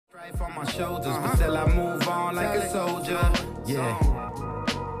strife on my shoulders, but still I move on like a soldier.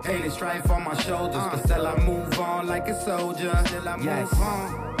 Yeah. Hate and strife on my shoulders, but still I move on like a soldier. Still I move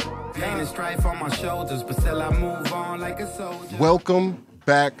on. Pain and strife on my shoulders, but still I move on like a soldier. Welcome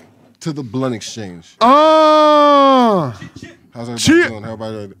back to the BluntXchange. How's everybody doing? How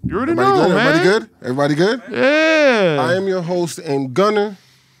everybody doing? You already Everybody know, good? man. Everybody good? Everybody good? Yeah. I am your host and Gunner.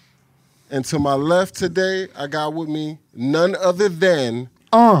 And to my left today, I got with me none other than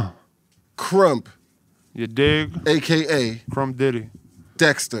Crump, You dig? a.k.a. Crump Diddy.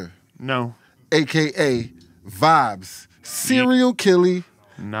 Dexter, No. a.k.a. Vibes, Serial Killy,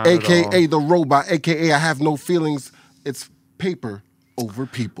 Not at a.k.a. all. The Robot, a.k.a. I have no feelings. It's paper over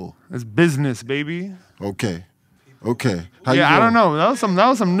people. It's business, baby. Okay. Okay. How you Yeah, I doing? don't know. That was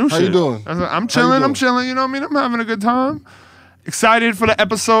some new How shit. you doing? I'm chilling. doing? I'm chilling. You know what I mean? I'm having a good time. Excited for the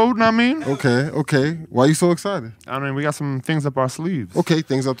episode. Know what I mean? Okay. Why you so excited? I mean, we got some things up our sleeves. Okay,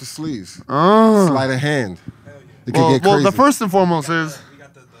 things up the sleaves. Sleight of hand. It can get crazy. Well, the first and foremost is, We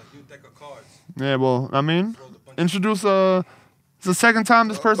got the new deck of cards. yeah. Well, I mean, introduce It's the second time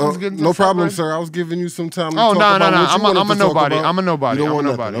this person's getting. No problem, celebrated. sir. I was giving you some time to Oh, talk no. about what you I'm wanted a to talk nobody. about. I'm a nobody. You don't I'm a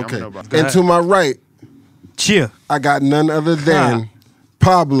want nobody. nothing. I'm a Okay. nobody. And to my right, Cheer. I got none other than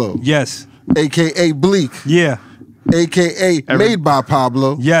Pablo, Yes. a.k.a. Bleak, Yeah. a.k.a. Made by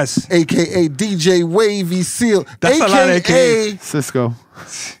Pablo, Yes. a.k.a. DJ Wavy Seal, That's a lot of a.k.a. Cisco.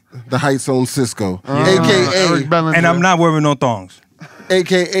 the Heights on Cisco, Eric a.k.a. Bellinger. And I'm not wearing no thongs.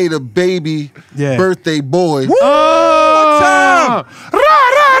 a.k.a. the baby Yeah. birthday boy. Oh!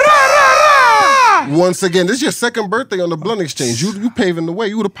 Once again, this is your second birthday on the BluntXchange. You paving the way.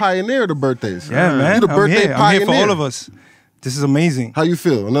 You were the pioneer of the birthdays. Yeah, man. You the birthday I'm pioneer. here for all of us. This is amazing. How you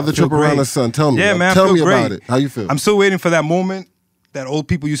feel? Another feel trip around great. the sun. Tell me. Yeah, man. I Tell feel me great. about it. How you feel? I'm still waiting for that moment that old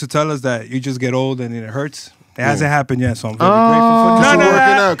people used to tell us that you just get old and it hurts. It hasn't happened yet, so I'm very grateful for Because this. you're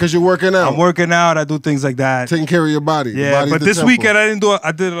working out. Because you're working out. I'm working out. I do things like that. Taking care of your body. Your Yeah, body's but the this temple. weekend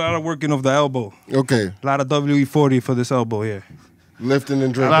I did a lot of working of the elbow. Okay. A lot of WE-40 for this elbow here. Lifting and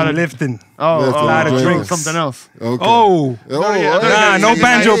A drinking. lot of- Lifting. Lifting, lot of drinking. drinks. Something else. Okay. Oh. Nah, no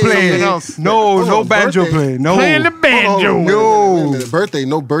banjo playing. Something else. No, no on, banjo birthday. playing. No. Playing the Hold on, banjo. wait a minute. Birthday.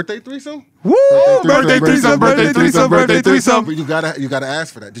 No birthday threesome? Woo! Birthday threesome, birthday threesome, birthday threesome. But you gotta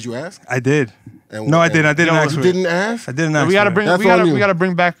ask for that. Did you ask? I did. And- No, I didn't. I didn't No, ask You for it. didn't ask? I didn't ask We gotta for bring. That's We gotta. on you. We gotta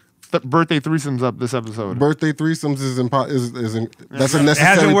bring back birthday threesomes up this episode. Birthday threesomes that's a It necessary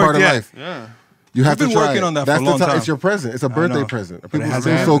hasn't part worked of yet. life. Yeah. You have We've to been try working it. on that That's for a the long time. time. It's your present. It's a birthday know. present. But it People hasn't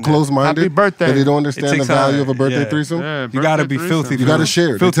seem so happened yet. close-minded Happy birthday. that they don't It understand the takes value time. of a birthday Yeah. threesome. Yeah, You gotta birthday be filthy. threesome. You got to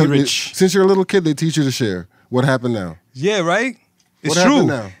share. They Filthy tell you- rich. Since you're a little kid, they teach you to share. What happened now? Yeah, right? It's What true. happened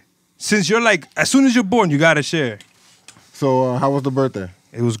now? Since you're like, as soon as you're born, you gotta share. So how was the birthday?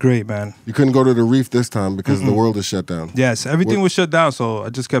 It was great, man. You couldn't go to the reef this time because the world is shut down. Yes, everything What- was shut down, so I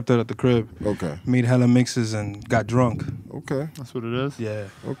just kept it at the crib. Okay. Made hella mixes and got drunk. Okay. That's what it is. Yeah.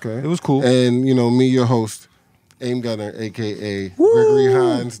 Okay. It was cool. And me, your host, Aim Gunner, aka Gregory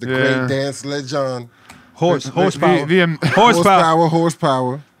Hines, the Yeah. great dance legend. Horsepower. Horsepower.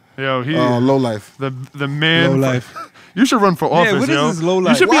 Horsepower. Yo, he Low life. the man. Low life. You should run for office, what is yo. this low You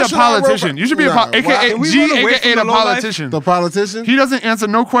life? should be Why a should I run politician. for- You should be Nah, a why- AKA Can we G, run away AKA from the the low life? politician. The politician? He doesn't answer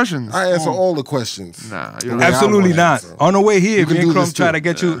no questions. I answer all the questions. Nah, The you way don't. I Absolutely wanna not. answer. On the way here, can me and do Crump this tried too. to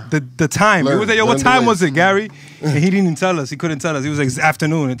get you the time. Learn. He was like, yo, what Learn the time ways. was it, Gary? And he didn't tell us. He couldn't tell us. He was like, it's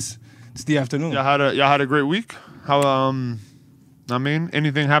afternoon. It's the afternoon. Y'all had a great week. How I mean,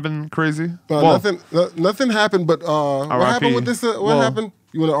 anything happened crazy? Well, Nothing happened, but what happened with this? What Well, happened?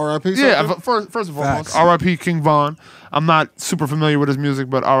 You want to RIP something? Yeah, first and foremost, Facts. R.I.P. King Von. I'm not super familiar with his music,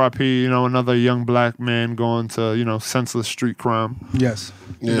 but R.I.P. Another young black man going to senseless street crime. Yes.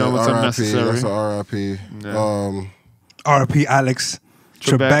 Yeah, It's RIP. unnecessary. That's a RIP. Yeah. R.P. Alex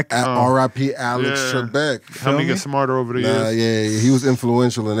Trebek. Trebek. RIP Alex Yeah. Trebek. Help me me? get smarter over the Nah, years. yeah, he was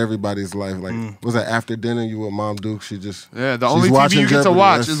influential in everybody's life. Like, was that after dinner? You with Mom Duke? She just Yeah, the she's only TV watching you get to Jeopardy.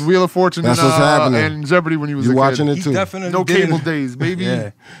 watch That's- is Wheel of Fortune that's and, what's happening. and Jeopardy when you was You a watching kid. it too. He definitely No did. cable days, baby.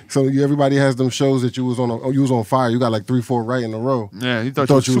 Yeah. So everybody has them shows that you was on. You was on fire. You got like 3-4 right in a row. Yeah, he thought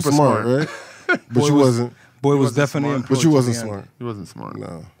You you was super smart. right? But you wasn't. Boy was wasn't definitely smart. employed But you to wasn't the end. smart. He wasn't smart.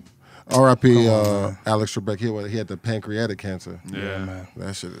 No. R.I.P. Alex Trebek. He had the pancreatic cancer. Yeah. Man.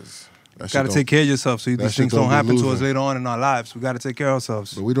 That shit is. That shit Got to don't- take care of yourself so that these shit things don't don't be happen to us losing. later on in our lives. We got to take care of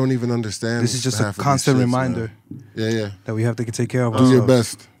ourselves. But we don't even understand. This is just half a of these constant shits, reminder man. Yeah. that we have to take care of Do ourselves. your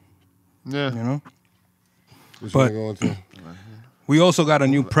best. Yeah. You know? What But- you going to? We also got a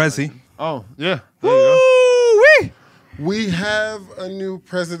new Prezi. Oh, yeah. There you go. Woo-wee! We have a new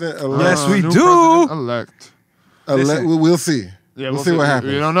president Yes, elect. we New do. president-elect. Listen. We'll see. Yeah, we'll see what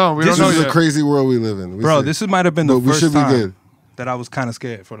happens. We don't know. We This don't know is a yet. crazy world we live in. Bro, this might have been But the we first should time. be good. that I was kind of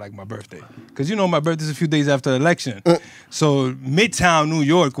scared for like my birthday. Because you know my birthday's a few days after the election. So Midtown New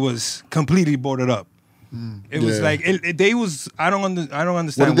York was completely boarded up. It was like, they was, I don't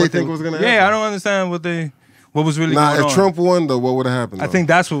understand. What did they think was going to happen? Yeah, I don't understand what was really going on. If Trump won, though, what would have happened? I think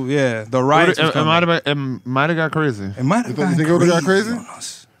that's what, the riots was coming. It might have got crazy. It might have got crazy. You think it would have got crazy?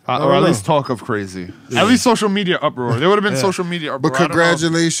 Or at least talk of crazy. At least social media uproar. There would have been social media uproar. But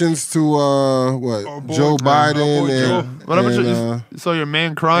congratulations to Joe Biden and you saw your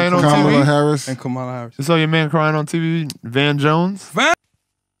man crying on Kamala TV? Harris. And Kamala Harris. You saw your man crying on TV? Van Jones? Back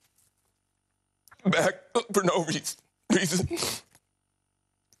for no reason.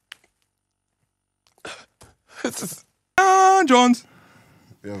 Jones.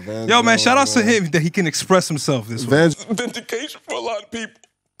 Yo, man, shout out to him that he can express himself this way. Vindication for a lot of people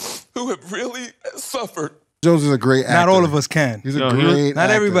who have really suffered. Jones is a great actor. Not all of us can. He's a great Not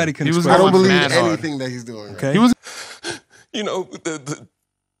actor. everybody can express. I don't believe mad hard. anything that he's doing. Okay. He was You know, the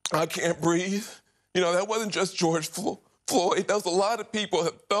I can't breathe. You know, that wasn't just George Floyd. That was a lot of people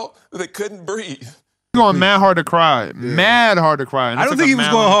that felt that they couldn't breathe. going mad hard to cry. Mad hard to cry. I don't think he was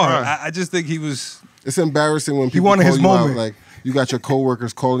going hard. I just think he was. It's embarrassing when people wanted call his you moment. out. Like you got your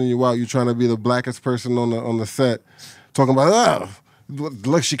coworkers calling you out. You're trying to be the blackest person on the set, talking about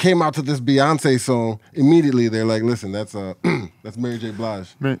look, she came out to this Beyonce song. Immediately they're like, listen, that's Mary J. Blige.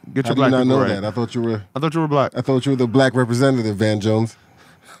 Man, get How your do you black not people know right. that? I thought you were black. I thought you were the black representative, Van Jones.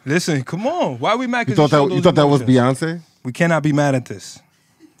 Listen, come on. Why are we mad? You thought that was Beyonce? We cannot be mad at this.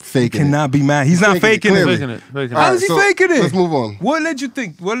 Faking it. Cannot be mad. He's not faking it. Faking it. How is he faking it? Let's move on. What led you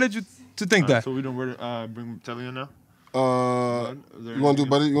think? What led you to think that? So we don't bring Telly in now? You want to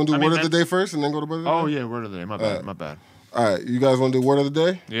do word of the day first and then go to word of the day? Oh yeah, word of the day. My bad. All right, you guys want to do word of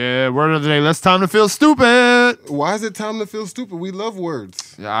the day? Yeah, word of the day. Let's time to feel stupid. Why is it time to feel stupid? We love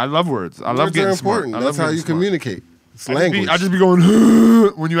words. Yeah, I love words. I love Words getting are important. smart. That's how you communicate. It's language. I just be going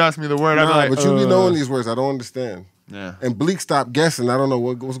when you ask me the word. I be like, but you be knowing these words. I don't understand. Yeah. And Bleak stopped guessing. I don't know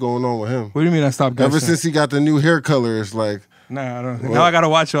what's going on with him. What do you mean I stopped guessing? Ever since he got the new hair color, it's like. Nah, I don't. Now I gotta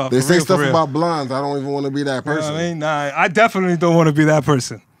watch off. They say stuff about blondes. I don't even want to be that person. You know what I mean? Nah, I definitely don't want to be that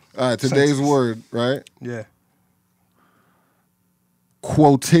person. All right, today's word, right? Yeah.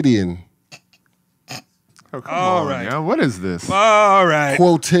 Quotidian. Oh, come All on, right. yeah. What is this? All right.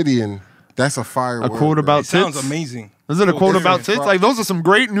 Quotidian. That's a fire A word. quote bro. about It sounds tits? amazing. Is it a quote about tits? Like those are some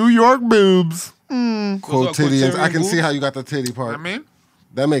great New York boobs. Quotidians. I can see how you got the titty part. I mean,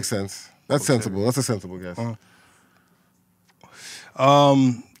 That makes sense. That's sensible. That's a sensible guess.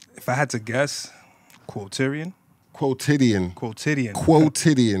 If I had to guess, quotidian. Quotidian. Quotidian.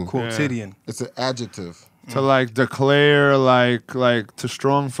 Quotidian. Quotidian. It's an adjective. to like declare, like to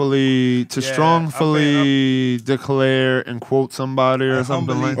strongfully declare and quote somebody or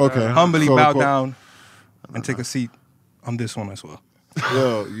something Humbly, like. Okay. Humbly So bow quote- down and take a seat on this one as well.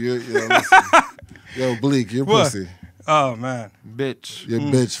 Yo, listen. Yo, Bleak, you're What? pussy. Oh man. Bitch. You're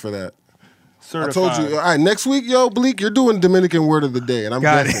bitch for that. Certified. I told you. All right, next week, yo, Bleak, you're doing Dominican word of the day, and I'm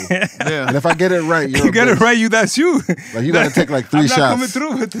Got guessing. it. Yeah. And if I get it right, you're You a get it bitch. right, that's you. Like you gotta take like 3 I'm shots. not coming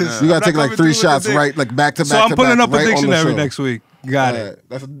through with this. You gotta I'm take not like coming 3 through with shots, the right? Like back to back. So I'm to pulling back, up a right on the dictionary show. next week. Got All it. right.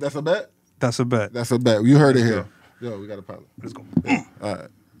 That's a bet. That's a bet. That's a bet. You heard it here. Yo, we got a pilot. Let's go. All right,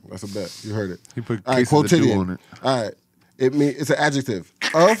 that's a bet. You heard it. He put All right, cases of dew quotidian. on it. All right, it's an adjective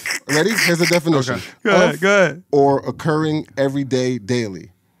of. Ready? Here's a definition. Okay. Go ahead, Of go ahead. Or occurring every day,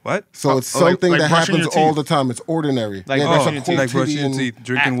 daily. What? So it's like something that brushing happens your all teeth. the time. It's ordinary. Like that's brushing a your teeth. Like brushing your quotidian teeth,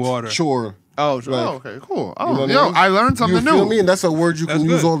 drinking water. Chore. Oh, Like, okay, cool. You know Oh, what yo, mean? I learned something you new. feel me? And that's a word you That's can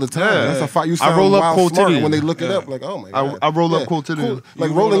use good. all the time. Yeah. That's a you I sound roll up wild smart quotidian. when they look it Yeah. up. Like, oh my god. I roll up quotidian.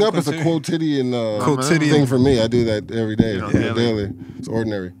 Like You rolling roll up up is a quotidian, Quotidian. thing for me. I do that every day. know, Daily. It's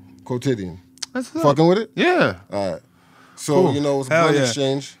ordinary. Quotidian. That's it. Fucking with it? Yeah. All right. So, Cool. you know, it's Hell blunt yeah.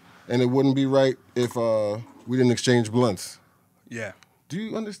 exchange, and it wouldn't be right if we didn't exchange blunts. Yeah. Do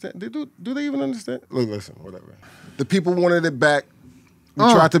you understand? Do they even understand? Look, listen, whatever. The people wanted it back. We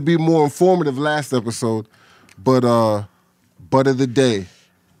tried to be more informative last episode, but butt of the day.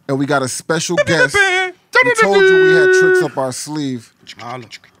 And we got a special guest. We told you we had tricks up our sleeve.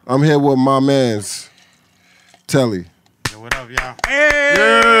 I'm here with my mans, Telly. Yo, what up, y'all?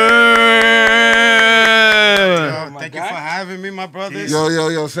 Yeah. Thank you for having me, my brothers.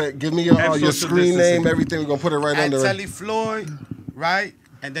 Yo, say, give me your social screen distancing. name, everything. We're going to put it right At under Telly it. Floyd, right?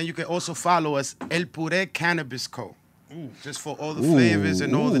 And then you can also follow us, El Pure Cannabis Co. just for all the flavors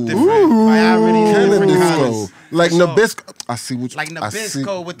and all the different varieties, different Cannabisco. colors. Like So, Nabisco. I see what you like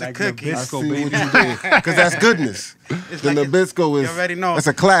Nabisco with the like cookies. I see Nabisco, what baby. you did. Because that's goodness. It's The like Nabisco is you already know. that's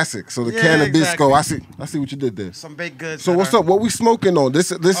a classic. So the Yeah, Cannabisco, exactly. I see what you did there. Some baked goods. So that what's are- up? What we smoking on?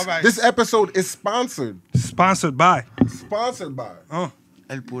 This All right. this episode is sponsored. Sponsored by. Sponsored by.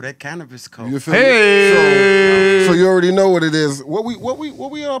 El Pure Cannabis Co. You feel me? So you already know what it is. What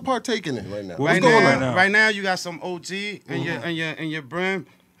we are partaking in right now. What's Right going now, on? now? right now, you got some OG in your brim.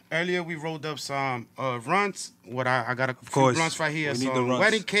 Earlier, we rolled up some runts. I got a few course. blunts right here. We need the Some runts.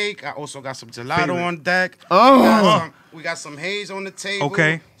 wedding cake. I also got some gelato Favorite. on deck. Oh. We got some haze on the table.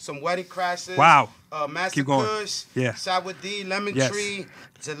 Okay. Some wedding crashes. Wow. Master Keep going. Kush. Yeah. Sour D, lemon Yes. tree,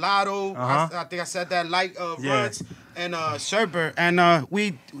 gelato. I think I said that. Light Yeah. runts and sherbet. And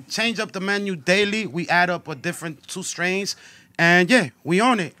we change up the menu daily. We add up a different 2 strains. And yeah, we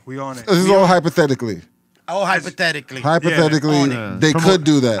on it. We on it. This is all hypothetically. Oh, hypothetically. Hypothetically, on they could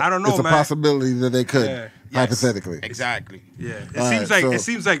do that. I don't know, It's a man. possibility that they could. Yeah. Yes, Hypothetically. Exactly. Yeah. It All seems right, like so- it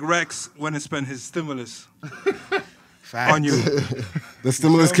seems like Rex went and spent his stimulus Facts. on you. The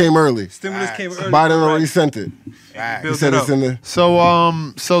stimulus came early. Stimulus came early. Biden already sent it. Facts. He Build said it it's up. in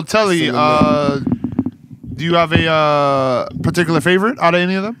the. So Telly, do you have a particular favorite out of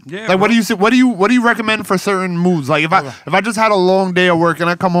any of them? Yeah, Like, what bro. do you recommend for certain moods? Like, if I just had a long day of work and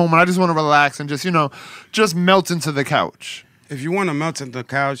I come home and I just want to relax and just melt into the couch. If you want to melt into the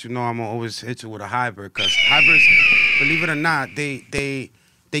couch, I'm gonna always hit you with a hybrid, because hybrids, believe it or not, they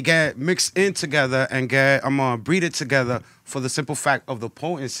get mixed in together and get breeded together for the simple fact of the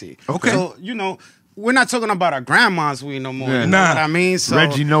potency. Okay. So we're not talking about our grandma's weed no more. Yeah. You know Nah. what I mean? So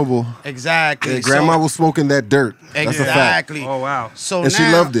Reggie Noble. exactly. Yeah, grandma So- was smoking that dirt. That's a fact. exactly. Oh wow. So And now, she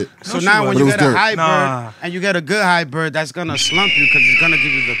loved it. So No, she now when wasn't. you But it get a was dirt. hybrid Nah. and you get a good hybrid, that's gonna slump you because it's gonna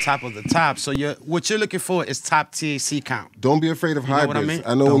give you the top of the top. So what you're looking for is top THC count. Don't be afraid of know what I hybrids.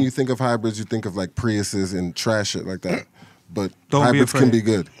 mean? know when you think of hybrids, you think of like Priuses and trash shit like that. But Don't be hybrids can afraid. be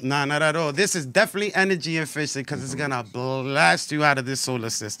good. Nah, not at all. This is definitely energy efficient because it's gonna blast you out of this solar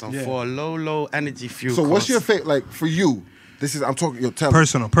system Yeah. for a low energy fuel. So what's cost. your favorite? Like for you, this is I'm talking. Tell me.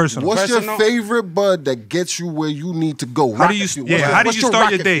 Personal. What's your Personal? favorite bud that gets you where you need to go? How do you? Rocket fuel. Yeah. What's How do what's you start your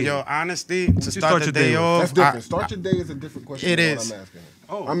rocket day? fuel? Yo, honestly, to start start your the day day with? off, That's different. Start your day is a different question. It than is. What I'm asking him.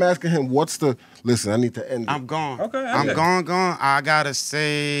 Oh. I'm asking him what's the. Listen, I need to end it. I'm gone. Okay, I'm okay. gone. I gotta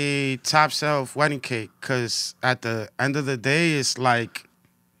say top shelf wedding cake, because at the end of the day, it's like,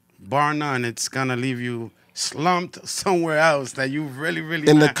 bar none, it's gonna leave you slumped somewhere else that you really, really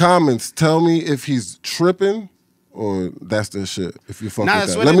In the not- comments, tell me if he's tripping or that's the shit. If you fuck Nah, with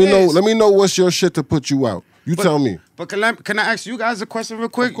that's that, what let it me know. is. Let me know what's your shit to put you out. You tell me. But can I ask you guys a question real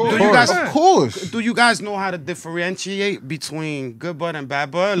quick? Of course. Do you guys know how to differentiate between good bud and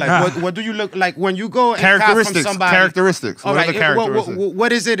bad bud? Like, Nah. what do you look like when you go and cop from Characteristics. somebody? Characteristics. All What are right. the characteristics?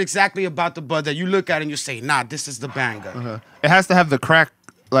 What is it exactly about the bud that you look at and you say, nah, this is the banger? It has to have the crack,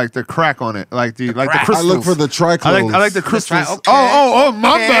 like the crack on it, like the crack. crystals. I look for the triclones. I like the crystals. okay. Oh,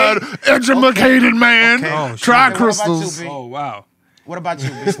 my Okay. bad. Educated man. Okay. Oh, shit. Try Okay, what about crystals. you, B? Oh wow. What about you?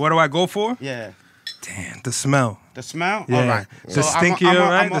 B? What do I go for? Yeah. Damn, the smell. The smell? Yeah. All right. The stinkier,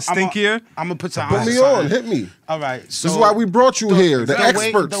 right? The stinkier. I'm going to put some Put me on. Hit me. All right. So This is why we brought you here. The way-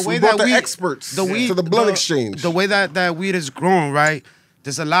 experts. We brought the experts to the BluntXchange. The way that weed is grown, right?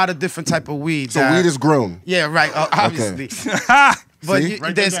 There's a lot of different type of weed. So that- weed is grown. Yeah, right. Obviously. But See?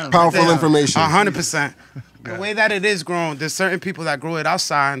 there's Powerful information. 100%. The way that it is grown, there's certain people that grow it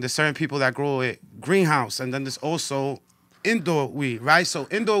outside, and there's certain people that grow it greenhouse, and then there's also indoor weed, right? So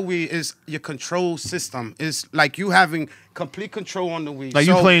indoor weed is your control system. It's like you having complete control on the weed. Like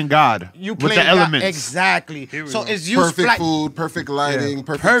so you playing God you with the playing elements. exactly. we So go. it's used Perfect like, food, perfect lighting,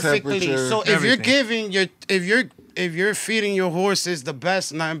 perfect perfectly. temperature. So if everything. you're giving if you're feeding your horses the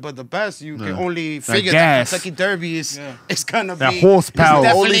best, nothing but the best, you can only figure that gas. Kentucky Derby is it's gonna That be horsepower.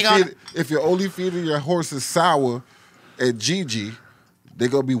 it's only definitely gonna, if you're only feeding your horses sour at Gigi, they're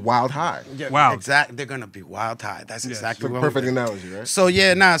gonna be wild high. yeah, Wow. exactly. They're gonna be wild high. That's exactly what Perfect we're doing. analogy, right? So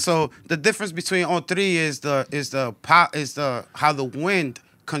so the difference between all three is the how the wind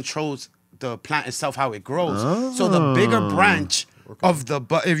controls the plant itself, how it grows. So the bigger branch of the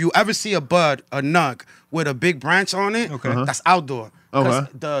bud, if you ever see a bud, a nug with a big branch on it, that's outdoor. Because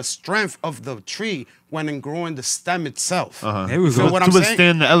the strength of the tree when in growing the stem itself. There we You feel go. what To I'm saying?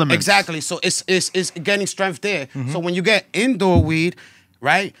 withstand the elements. Exactly. So it's getting strength there. So when you get indoor weed,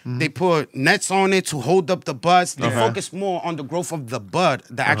 right? They put nets on it to hold up the buds. They focus more on the growth of the bud,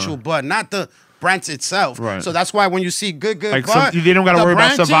 the actual bud, not the branch itself. Right. So that's why when you see good Like bud, they don't gotta the worry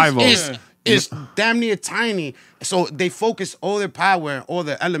about branches survival. is damn near tiny. So they focus all their power and all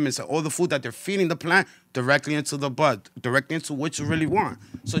the elements and all the food that they're feeding the plant directly into the bud, directly into what you really want.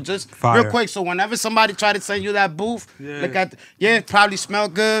 So just Fire. real quick, so whenever somebody try to send you that booth, look at, it probably smell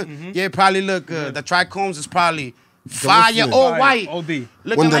good. Yeah, it probably look good. The trichomes is probably fire, all white. OD.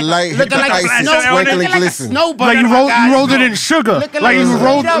 Looking When the light hit the ice, it's snow, twinkling, looking like a glisten. snow bunny, Like you my guys. rolled it in sugar. Looking Like you a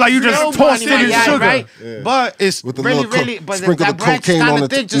rolled, straight up like you just snow tossed bunny, it in my guy, sugar. right? But it's With the really, little really, but sprinkle that of branch cocaine kind on of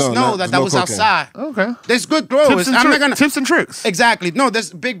the thick, just no, know no, that no was cocaine. outside. Okay. There's good growers. I'm not gonna Tips and tricks. Exactly. No,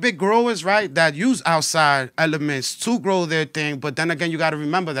 there's big growers, right, that use outside elements to grow their thing. But then again, you got to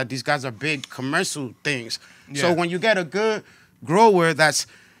remember that these guys are big commercial things. So Yeah. when you get a good grower that's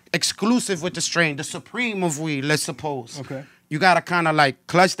exclusive with the strain, the supreme of weed, let's suppose. Okay. You got to kind of like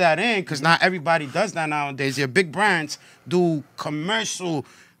clutch that in because not everybody does that nowadays. Your big brands do commercial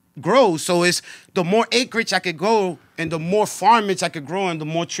grows. So it's the more acreage I could grow and the more farmage I could grow and the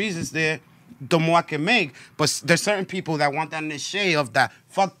more trees is there, the more I can make. But there's certain people that want that in the shade of that.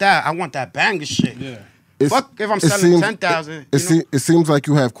 Fuck that. I want that banger shit. Yeah. Fuck if I'm selling 10,000. It seems like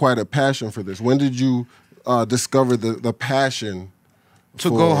you have quite a passion for this. When did you discover the passion to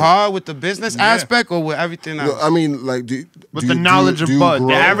go hard with the business aspect or with everything else? I mean, like, With the knowledge of bud.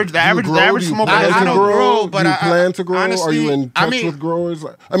 The average smoker I doesn't don't grow. grow, but do you I plan to grow? honestly, Are you in touch with growers?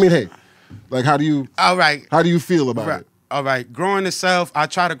 I mean, hey, like, how do you all right. how do you feel about Right. it? All right, growing itself, I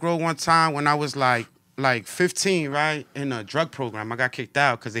tried to grow one time when I was like 15, right? In a drug program. I got kicked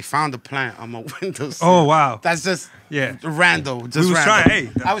out because they found the plant on my windowsill. Oh, wow. That's just Yeah. random. Just We was random. trying.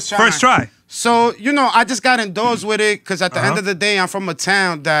 Hey, I was trying. first try. So, I just got endorsed with it because at the end of the day, I'm from a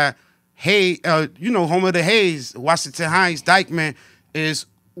town that, home of the Hayes, Washington Heights, Dykeman, is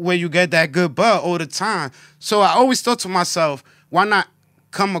where you get that good bud all the time. So I always thought to myself, why not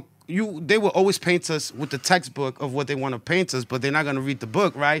they will always paint us with the textbook of what they want to paint us, but they're not going to read the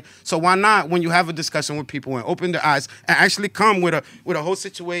book, right? So why not, when you have a discussion with people and open their eyes and actually come with a whole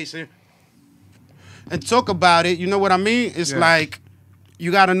situation and talk about it, you know what I mean? It's like,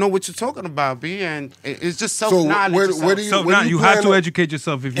 you got to know what you're talking about, B, and it's just self-knowledge. where do you- So where now do you plan have to on- educate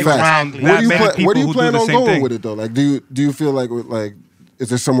yourself if you're Facts. around Where that Where do many you people plan who do on the same going thing. with it though? Like, do you feel like is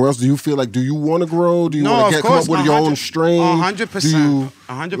there somewhere else? Do you feel like, do you want to grow? Do you No, want of to come up course, with your own 100%. strain? 100%.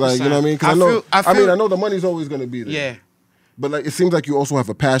 100%. Like, you know what I mean? Because I know the money's always going to be there. Yeah. But like, it seems like you also have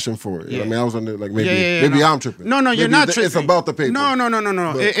a passion for it. You know what I mean? I was under like maybe no. I'm tripping. No, you're Maybe not tripping. It's about the paper.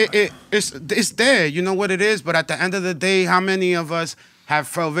 No. But- It's there. You know what it is. But at the end of the day, how many of us have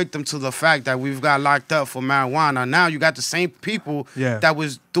fell victim to the fact that we've got locked up for marijuana? Now you got the same people that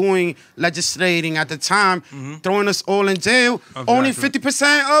was doing legislating at the time, throwing us all in jail. Only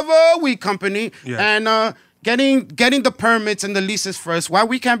 50% of a weed company, and getting the permits and the leases first. Why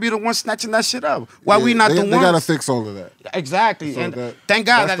we can't be the ones snatching that shit up? Why we not the ones? They gotta fix all of that. Exactly. So and thank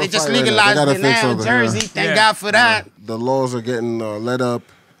God that that's they the just fight right now. legalized They gotta it fix now all in that, Jersey. yeah. Thank God for that. The laws are getting let up,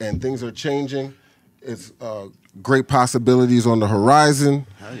 and things are changing. It's great possibilities on the horizon.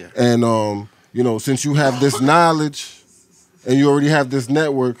 Hell yeah. And since you have this knowledge, and you already have this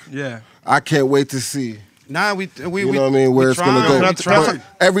network, I can't wait to see. Nah, You know what I mean? Where it's gonna go. We trying. But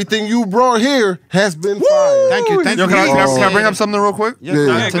everything you brought here has been fire. Thank you. Yo, can I bring up something real quick?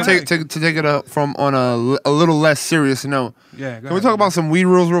 Yeah. To take it from on a little less serious note. Yeah, Can we talk about some weed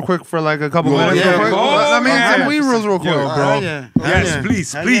rules real quick for like a couple minutes? yeah. Real quick? Oh, I mean, yeah. some weed rules real quick, Yo, bro. Yeah. Yes,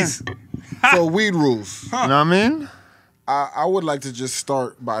 please, Hell please. So weed rules. You know what I mean? I would like to just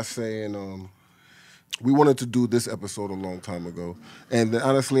start by saying we wanted to do this episode a long time ago. And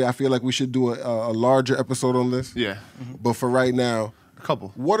honestly, I feel like we should do a larger episode on this. Yeah. But for right now, A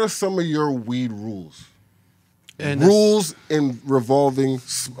couple. what are some of your weed rules? And Rules revolving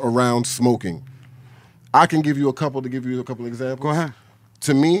around smoking. I can give you a couple examples. Go ahead.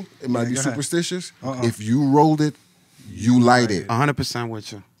 To me, it might be go ahead. supersticious. If you rolled it, you light it. 100%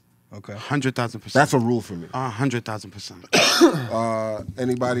 with you. Okay. 100,000%. That's a rule for me. 100,000%.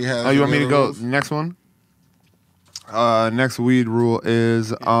 Anybody has? Oh, you want me any to go rules? next one? Next weed rule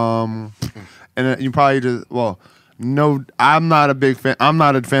is and you probably just no, I'm not a big fan. I'm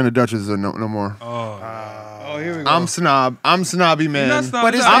not a fan of Dutchess no more. Oh, here we go. I'm snobby man. Not snob,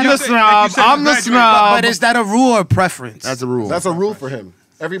 But it's like I'm you the said- snob. like you said, I'm you the graduated. snob. But is that a rule or preference? That's a rule. That's a rule for him.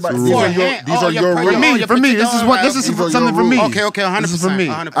 Everybody. It's a These rule. are your For rules. me, for me, this is what These this are is something your for me. rules. Okay, 100%. This is for me.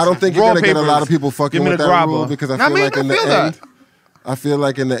 100%. I don't think you're Raw gonna get a lot papers. of people fucking Give me with the that grabber. rule because I I feel mean, like I in the feel end, that. I feel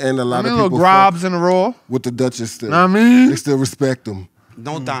like in the end, a lot of little people grabs in the roll. with the Dutchess still. Know what I mean? They still respect them.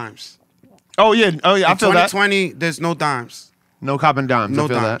 No dimes. Oh yeah. I In feel that. 2020, there's no dimes. No cop and dimes. No I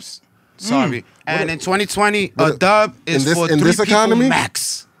feel dimes. Sorry. And in 2020, a dub is in this- for in 3 this people economy?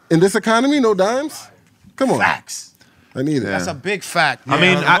 max. In this economy, no dimes. Come on. Facts. I need it. That's a big fact. I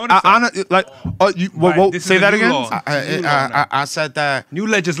mean, I noticed I like. Right, this say is a that new again. law. I said that New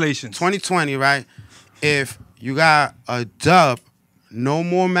legislation. 2020, right? If you got a dub, no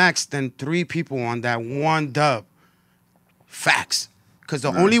more max than 3 people on that one dub. Facts. Because the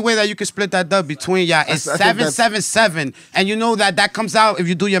only way that you can split that dub between y'all is I think that's- 777. And you know that comes out, if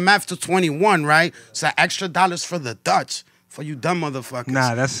you do your math, to 21, right? So extra dollars for the Dutch. For you dumb motherfuckers.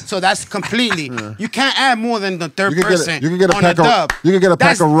 Nah, that's- So that's completely. You can't add more than the third You can get a- person you can get a on pack a of- dub. you can get a pack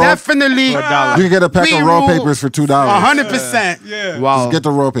That's of raw- definitely. For a dollar. You can get a pack We of raw rule papers for $2. 100%. Yeah. Wow. Just get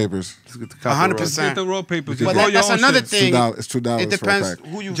the raw papers. 100%. Get the raw papers. But Just roll your That's own another shit. thing. It's $2 It for a depends pack.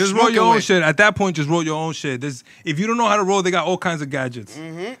 who you Just roll smoking your own with. shit. At that point, just roll your own shit. If you don't know how to roll, they got all kinds of gadgets.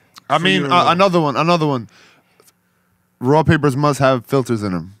 I mean, another one. Raw papers must have filters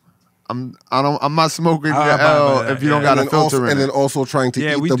in them. I'm not smoking I your buy L that, if you don't got a filter in and it. then also trying to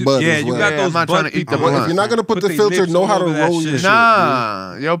Yeah, eat we the do- bud yeah, as you well. got Yeah, those I'm not trying to bud eat the people. blunt. If you're not gonna put the they filter, lips know all how to over that roll your shit. shit.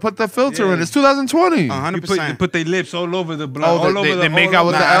 Nah, yo, put the filter in. It's 2020. 100%. You put their lips all over the blunt. Oh, all they- over they the, make all out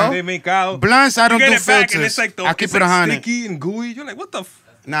with over the L? They make out. Blunts, I don't you do get it back and filters. it's like I keep it's it like 100. sticky and gooey. You're like, what the?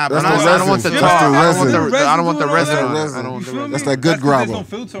 Nah, That's but the I don't want the resin. tar. That's the I don't want the resin. I don't want the resin. Residue on it. and all I don't want You the feel resin. me? That's that good That's 'cause there's grabber. no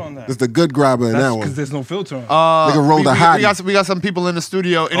filter on that. It's the good grabber in that That's one. because there's no filter on it. They can roll the hottie. We got some people in the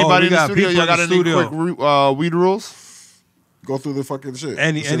studio. Anybody in the got studio? people Y'all in got the any studio. quick weed rules? Go through the fucking shit.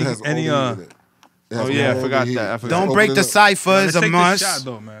 Any- The shit any- has all any, the heat in it. It has Oh, yeah, I all forgot the heat. that. I forgot. don't Open break it the up. cipher Let's is a take must. this shot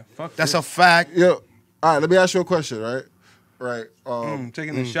though, man. Fuck That's this. a fact. Yo, all right. Let me ask you a question. Right.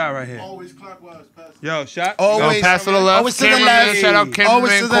 Taking this shot right here. Always clockwise. Yo, shot. Always, Pass to the left. Always to the Cameraman, left. shout out Always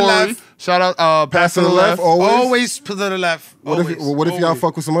cameraman to the Corey. left. Shout out pass to the left. Always. Always to the left. What Always. if y'all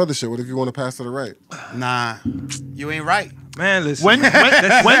fuck with some other shit? What if you want to pass to the right? Nah, you ain't right. Man, listen. When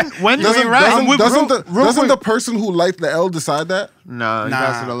Doesn't, right. doesn't the person who light the L decide that? Nah, you Nah.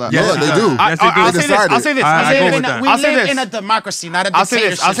 pass to the left. Yeah, Yes, they I- do. yes, they do. I'll say this. decided. I'll say this. I I'll say go this. with that. We I'll say live this. in a democracy, not a I'll say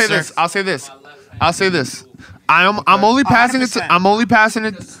dictatorship. this. I'll say sir. this. I'll say this. I'll say this. I'm only passing it. 100%. I'm only passing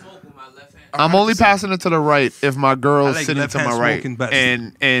it. I'm only passing it to the right if my girl I is like sitting left to my hand right, smoking best.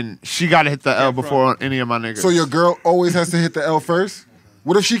 and she got to hit the L before any of my niggas. So your girl always has to hit the L first?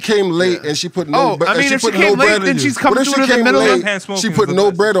 What if she came late and she put no? Oh, I mean, if she put came late, bread then in she's it? coming What if through she to the came middle. late, Left-hand smoking she is put the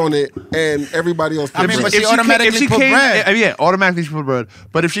no best. bread on it, and everybody else put I mean, bread. but she automatically put bread. Yeah, automatically she put bread.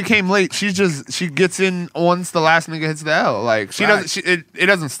 But if she came late, she gets in once the last nigga hits the L. Like she Right. doesn't. It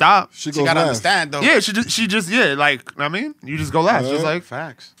doesn't stop. She You goes gotta last. understand though. Yeah, she just like I mean, you just go last, just like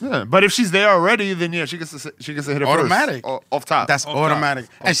Facts. yeah. But if she's there already, then yeah, she gets to hit it Automatic. first, off top. That's automatic.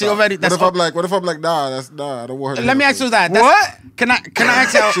 And she already. What That's if I'm like, nah, I don't want her. to Let hit me it ask you first. that. What? Can I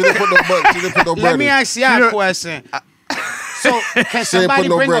ask you? She didn't put no bread. She didn't put no bread. Let me in. ask you a question. So can She ain't somebody put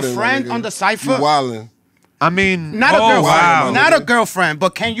no bring bread a in, my friend nigga. on the You cipher? wildin'. I mean, Not a girlfriend. wow. Not a girlfriend.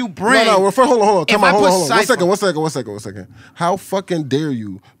 But can you bring? No, hold on. If Come I on, put hold on. cipher- One second. How fucking dare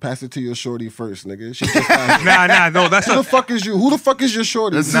you pass it to your shorty first, nigga? She just asked you. No, that's Who the a fuck is you? Who the fuck is your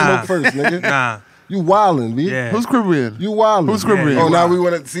shorty? You Nah. smoke first, nigga. nah. You wildin', B. Yeah. whose crib we in? You wildin'. Whose crib we in? Oh, now we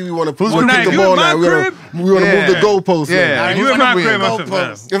want to Who's put crib the we in? ball You now. in We my want to move the goalposts. Yeah. now. Nah, Who's you in crib my we crib, in? my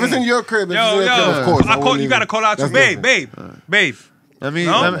friend. If it's in your crib, Yo, of course. I call you. Got to call out to That's babe, different. babe. Let me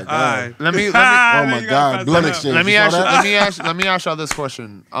No. let me Alright. let me Oh Ah, my you gotta God, pass Blunt that out. Exchange. let me You saw ask that? let me ask y'all this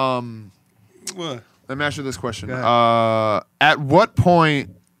question. What? Let me ask you this question. Go ahead. At what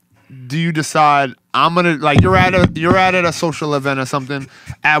point do you decide I'm gonna like you're at a social event or something?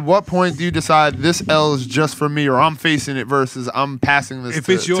 At what point do you decide this L is just for me, or I'm facing it versus I'm passing this? If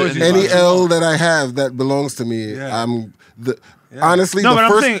to, it's yours, to you anybody? Any L that I have that belongs to me, Yeah. I'm the. Honestly, No, but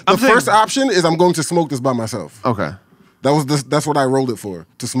I'm the saying- first option is I'm going to smoke this by myself. Okay. That's what I rolled it for,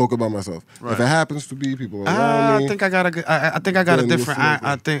 to smoke it by myself. If it happens to be people around I me, think I got a. I think I got a Then we'll different. smoke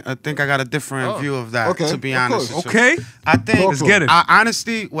I think I got a different view of that. Okay, To be of honest. course. with you. Okay. I think. Let's get it. I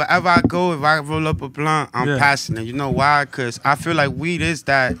honestly, wherever I go, if I roll up a blunt, I'm Yeah. passing it. You know why? Because I feel like weed is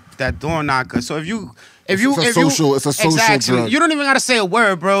that door knocker. So if you. It's a social exactly. drug. You don't even gotta say a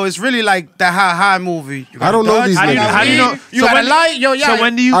word, bro. It's really like that high movie. You got I don't a know Dutch, these you niggas. got How do you weed, know? You got a light, yo, yeah. So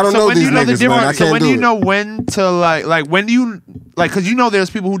when do you? I don't so know when do these you know the niggas, man. I difference? So can't when do do you it. know when to like when do you like? Because you know there's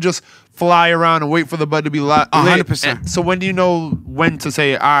people who just fly around and wait for the bud to be lit. 100%. And so when do you know when to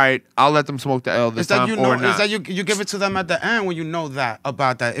say, all right, I'll let them smoke the L this It's that time you know. or not? It's that you give it to them at the end when you know that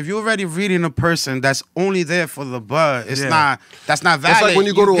about that. If you're already reading a person that's only there for the bud, it's Yeah. not. That's not valid. it's like when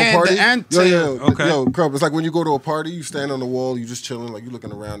you go to a get party. The end Yo, to- Okay. Crub. It's like when you go to a party, you stand on the wall, you just chilling, like you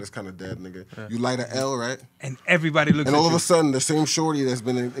looking around. It's kind of dead, nigga. You light an L, right? And everybody looks And at all of you. a sudden, the same shorty that's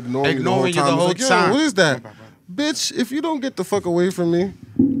been ignoring you the whole Ignoring you time. the is whole like, yo, time. what is that? Bitch, if you don't get the fuck away from me,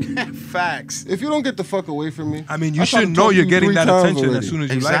 Facts. If you don't get the fuck away from me, I mean, you I tried should to know talk to you're you getting 3 that times attention already. as soon as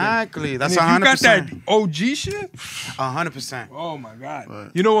you Exactly. like it. That's And if you got that 100%. OG shit, 100%. oh my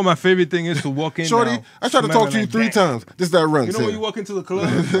God. You know what my favorite thing is to walk in Shorty, now, I tried to talk to you smelling 3 like times. This that run. You know Say when it. you walk into the club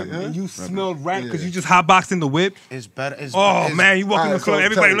and you smell rap because you just hotboxed in the whip? It's better. It's, Oh, it's, man, you walk in the Alright, club, so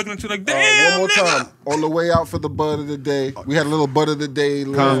everybody tell me, looking at you like, damn, one more nigga. time. On the way out for the bud of the day, we had a little bud of the day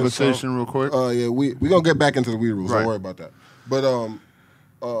Conversation real quick. Yeah, we gonna get back into the weed rules. Right. Don't worry about that. But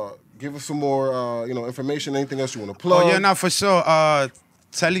give us some more information. Anything else you want to plug? Oh, yeah, no, for sure.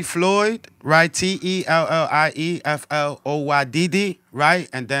 Telly Floyd, right? TELLIEFLOYDD, right?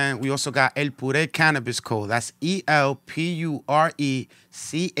 And then we also got El Pure Cannabis Co. That's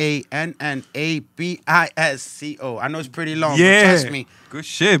ELPURECANNABISCO. I know it's pretty long, but Yeah. trust me. Good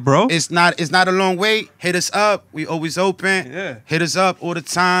shit, bro. It's not a long wait. Hit us up. We always open. Yeah. Hit us up all the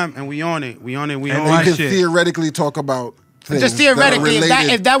time, and we on it. We on it. We And on And my you it. can shit. theoretically talk about things Just theoretically, that are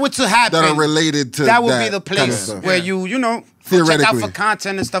related, if that were to happen, that are related to that would be that the kind of place stuff. where you know, check out Theoretically. for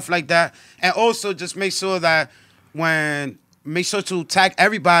content and stuff like that. And also just make sure that make sure to tag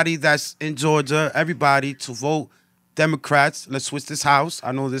everybody that's in Georgia, everybody to vote Democrats. Let's switch this house.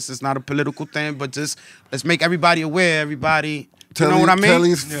 I know this is not a political thing, but just let's make everybody aware. Everybody, you know what I mean?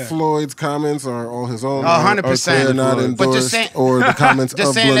 Telly's Floyd's comments are all his own. 100%. They're not But endorsed just saying- or the comments Just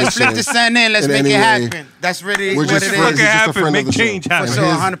of saying, let's flip BluntXchange. the sun in. Let's in make any it way. happen. That's really We're what just it friends. is. He's just a happen, friend make of the show. change happen. And For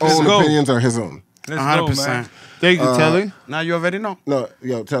sure, his 100%. own Go. opinions are his own. Let's go, 100%. man. Thank you, Telly. Now you already know. No,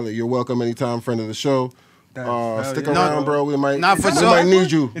 yo, Telly, you're welcome anytime, friend of the show. hell Stick yeah. around, bro. We might, Nah, for we sure. might need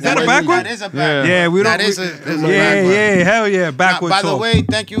you. Is that We a might need backward? That is a Yeah. bad Yeah, we don't. That is a yeah, hell yeah. Now, Backward by the talk. way,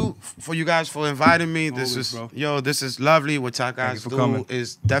 thank you for you guys for inviting me. This Always, is bro. this is lovely. What y'all guys for do coming.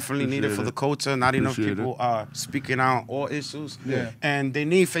 is definitely needed for the culture. Not enough Appreciate people are speaking out on all issues. Yeah. And they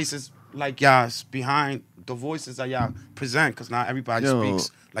need faces like y'all's behind the voices that y'all present, because not everybody Yo.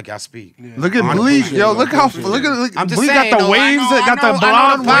 speaks like y'all speak. Look at 100%. Bleak, yo. Look how I'm just Bleak saying, got the though, waves. I Got the know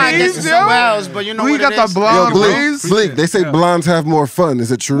blonde the podcast waves, is yo. somewhere else, but you know Bleak what it got is. the Yo, blonde Bleak, waves. Bleak, they say blondes have more fun. Is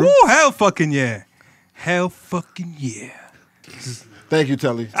it true? Woo, hell fucking yeah. Hell fucking yeah. Thank you,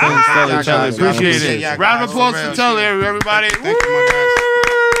 Telly. Thanks, Telly, y'all Telly. guys. Appreciate Appreciate it. y'all Round of guys. applause For for real. Telly, everybody. Thank you, my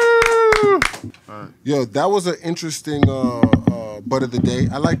Woo! Yo, that was an interesting butt of the day.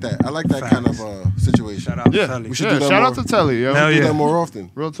 I like that. I like that kind of situation. Shout out to Yeah, Telly. We should yeah. do that Shout more. out to Telly, yo. Hell Do yeah. that more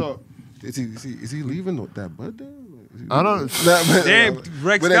often. Real talk. Is he leaving that bud there? I don't. Yeah,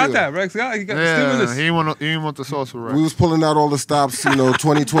 Rex But got anyway. that. Rex got. He got the Yeah, stimulus. he didn't want the sauce for We Rex. was pulling out all the stops.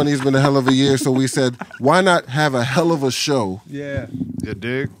 2020 has been a hell of a year, so we said, why not have a hell of a show? Yeah. You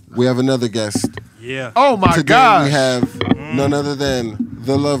dig? We have another guest. Yeah. Oh my Today gosh. we have none other than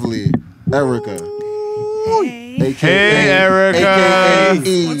the lovely Erica, Hey. aka Hey, Erica. aka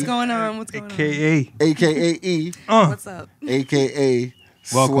E, What's going on? What's going on? AKA. aka E, What's up? aka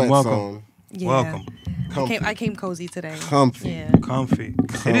Welcome, Sweat welcome. Zone. Yeah. Welcome. I came cozy today. Comfy. Yeah. Comfy.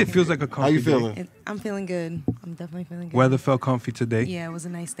 And it feels like a comfy How you day. feeling? I'm feeling good. I'm definitely feeling good. Weather felt comfy today. Yeah, it was a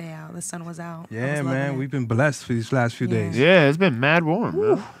nice day out. The sun was out. I Yeah, was man. loving it. We've been blessed for these last few Yeah. days. Yeah, it's been mad warm,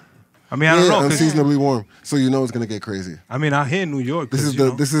 man. I mean, I don't know. 'Cause- unseasonably warm. So you know it's gonna get crazy. I mean, out here in New York. This 'cause, is you the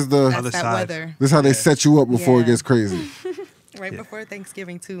know, this is the That's other that side. weather. this is how they set you up before it Yeah. gets crazy. Right before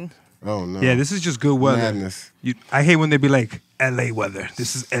Thanksgiving too. Oh no. Yeah, this is just good weather. Madness. I hate when they be like, LA weather.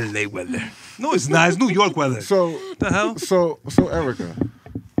 This is LA weather. No, it's not. It's New York weather. So the hell? so Erica,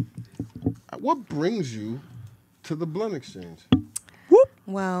 what brings you to the BluntXchange?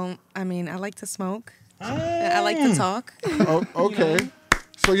 Well, I mean, I like to smoke. I like to talk. Oh, okay.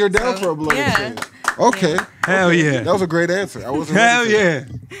 So you're down So, for a blunt yeah. exchange. Okay. Hell Okay. yeah. That was a great answer. I wasn't Hell ready for yeah.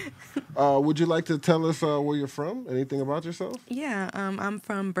 that. Would you like to tell us where you're from? Anything about yourself? Yeah, I'm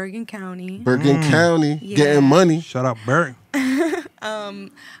from Bergen County. Bergen County, Yeah. getting money. Shout out Bert.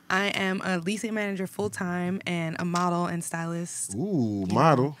 I am a leasing manager full time and a model and stylist. Ooh,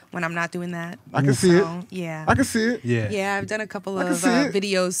 model. When I'm not doing that. I can see it. So, yeah. I can see it. Yeah. Yeah, I've done a couple I can of see it.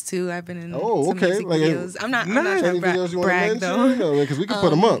 videos too. I've been in Oh, some okay. music Like, videos. I'm not nice. trying Any to videos you want brag to though. mention? Because we can put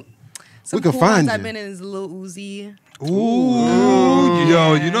them up. Some We can cool find ones you. I've been in is Lil Uzi. Ooh,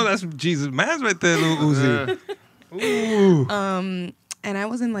 yo, Yeah. you know that's Jesus man's right there, little Uzi. Ooh. And I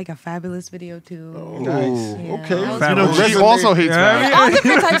was in like a Fabulous video too. Nice. Yeah. Okay. I was You know, The she resume- also hates Yeah. rap. all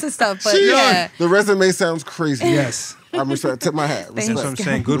different types of stuff, but yeah. The resume sounds crazy. Yes. I'm respect. Tip my hat. Thanks. That's what I'm Respect.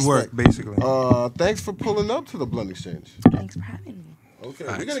 saying. Good work, basically. Thanks for pulling up to the BluntXchange. Thanks for having me. Okay,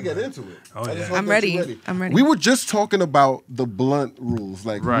 we're gonna get into it. Oh, I just yeah. hope I'm that ready. you're I'm ready. We were just talking about the blunt rules,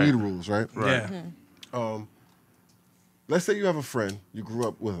 like Right. weed rules, right? Yeah. Let's say you have a friend, you grew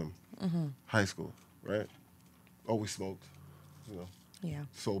up with him, Mm-hmm. high school, right? Always smoked, Yeah.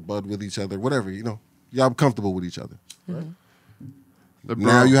 sold bud with each other, whatever, y'all comfortable with each other, right?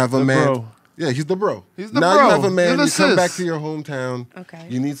 Now you have a The man. bro. Yeah, he's the bro. He's the now bro. you have a man. You're the You come back sis. to your hometown. Okay.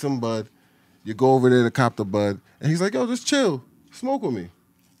 You need some bud. You go over there to cop the bud, and he's like, "Yo, just chill, smoke with me,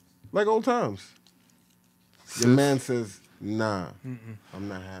 like old times." Your man says, "Nah, I'm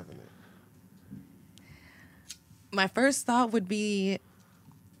not having it." My first thought would be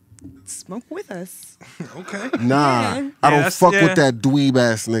smoke with us. Okay. Nah, Yeah. I don't that's- fuck yeah. with that dweeb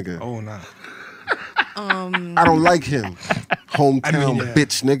ass nigga. Oh, nah. I don't like him. Hometown yeah.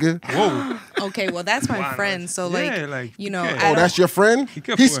 bitch nigga. Whoa. Okay, well that's my friend. So Yeah, like, you know, okay. I Oh, that's don't- your friend?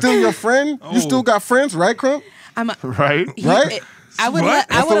 careful. He's still your friend? Oh. You still got friends, right, Crump? Right? Right? I would What?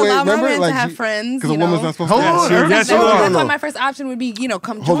 I That's would the way- allow my remember, man like, to have you- friends. Because a You woman's know? not supposed Hold to have on, friends. yes, That's you are. why my first option would be,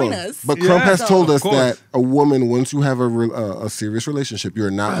 come Hold join on. us. But Crump has So- told us Of course. that a woman, once you have a serious relationship, you're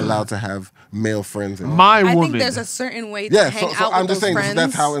not allowed to have male friends anymore. My I woman. think there's a certain way to Yeah, hang so out I'm with just those saying friends.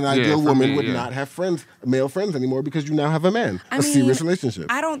 that's how an ideal for woman me, would yeah. not have friends, male friends anymore, because you now have a man, I a mean, serious relationship.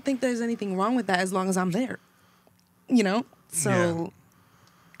 I don't think there's anything wrong with that as long as I'm there. So,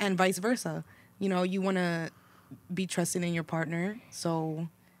 and vice versa. You want to be trusting in your partner, so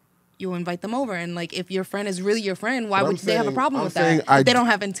you'll invite them over. And like, if your friend is really your friend, why But would they have a problem with saying that? If they don't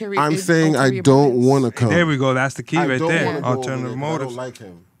have interior. I'm saying I ulterior don't motives. want to come. There we go. That's the key I right don't there. wanna go over Alternative there 'cause I motives. don't like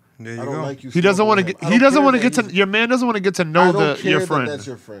him. There you I don't go. like you. He doesn't smoking want to with get. him. I He don't doesn't care want to that get to. he's- Your man doesn't want to get to I know don't care your that friend. that's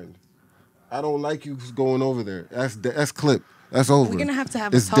your friend. I don't like you going over there. That's clip. That's over. We're gonna have to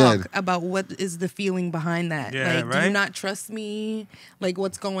have It's a talk dead. about what is the feeling behind that. Yeah, like, do you right? not trust me? Like,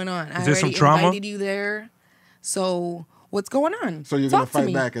 what's going on? I there some already trauma? invited you there, so what's going on? So you're gonna Talk to fight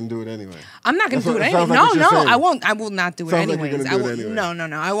me. back and do it anyway. I'm not gonna That's do what- it it sounds anyway. like what No, you're no, saying. I won't. I will not do it Sounds like you're anyways. gonna do I it will, anyway.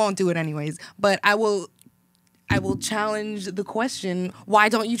 No, I won't do it anyways. But I will challenge the question. Why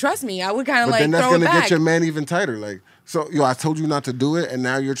don't you trust me? I would kind of But like then that's throw it gonna back. get your man even tighter. Like, so I told you not to do it, and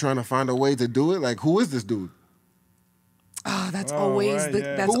now you're trying to find a way to do it. Like, who is this dude? Oh, that's always right, the.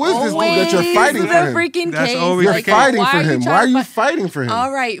 yeah. That's Who is this dude always that you're fighting the for him? freaking That's case. always You're Like, fighting for why him. you Why are you trying to fighting for him?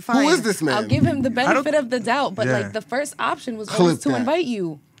 All right, fine. Who is this man? I'll give him the benefit of the doubt, but Yeah. like the first option was Clip always to that. invite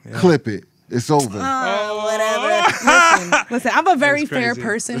you. Clip it. It's over. Whatever. Listen, I'm a very fair crazy.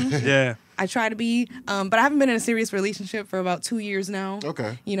 person. Yeah. I try to be, but I haven't been in a serious relationship for about 2 years now.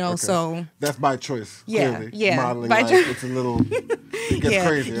 Okay. Okay. So That's by choice. Yeah, Clearly. yeah, Modeling by life, choice. it's a little. It gets yeah,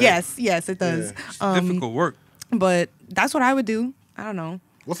 crazy. Right? yes, it does. Difficult work. But that's what I would do. I don't know.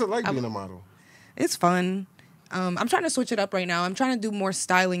 What's it like being a model? It's fun. I'm trying to switch it up right now. I'm trying to do more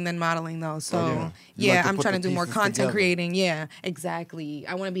styling than modeling, though. So Oh, yeah. You yeah, like to I'm put trying to the do more pieces content together. creating. Yeah, exactly.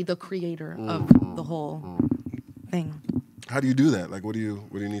 I want to be the creator of the whole thing. How do you do that? Like, what do you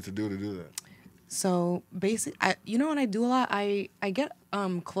need to do that? So when I do a lot, I get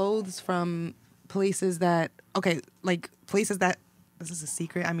clothes from places that this is a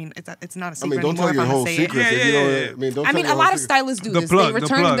secret. I mean, it's not a I secret mean, don't anymore tell if your I'm whole gonna say secrets. it. if you Yeah, don't- yeah, yeah. I mean, don't I tell mean, your a whole lot of secret. stylists do The this. plug, They the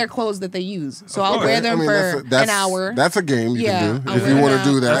return plug. their clothes that they use. So course. I'll wear them that's for a- that's- an hour. That's a game you Yeah, can do I'll if wear you it want out to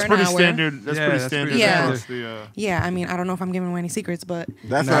do for that. an Pretty hour. standard. That's Yeah, pretty that's standard pretty across standard. the. Yeah, I mean, I don't know if I'm giving away any secrets, but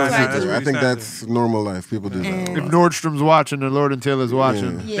That's Nah, not that's a what I secret. do. I think that's normal life. People do that. And- If Nordstrom's watching or Lord and Taylor's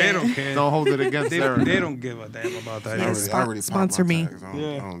watching, yeah. They don't care. don't hold it against They Sarah. don't give a damn about that. Yes. I already popped Sponsor my me. tags. I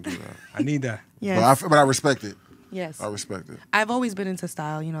don't do that. I need that. Yes. But I respect it. Yes. I respect it. I've always been into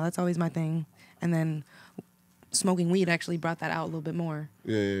style. That's always my thing. And then smoking weed actually brought that out a little bit more.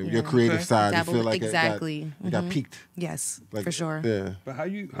 Yeah, your Yeah. creative Okay. side. Dabble- you feel like exactly. it got peaked. Yes, Like, for sure. Yeah. But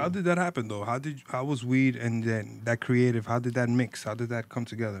how did that happen though? How was weed and then that creative? How did that mix? How did that come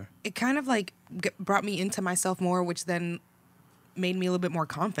together? It kind of like brought me into myself more, which then made me a little bit more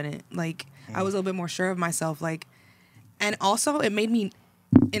confident. Like I was a little bit more sure of myself. Like, and also it made me,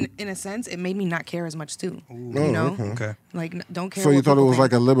 in a sense, it made me not care as much too. You know, Okay. like don't care. So you what thought it people was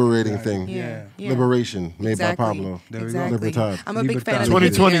like think. a liberating thing. Yeah. Liberation made Exactly. by Pablo. There we go. Exactly. Libertad. I'm a big fan of the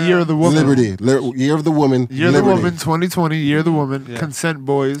 2020 hippie year era. of the woman. Liberty. Year of the woman. Year of the liberty. woman. 2020 year of the woman. Consent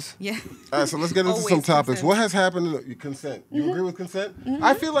boys. Yeah. All right, so let's get into Always some topics. consent. What has happened to consent? You agree with consent?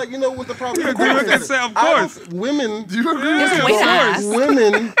 I feel like, what the problem is. agree with consent, of course. Women, Do you agree? There's a way to ask.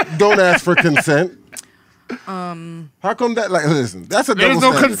 women don't ask for consent. How come that? Like, listen, that's a There's double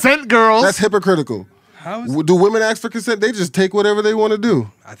no standard. consent, girls. That's hypocritical. How is? Do women ask for consent? They just take whatever they want to do.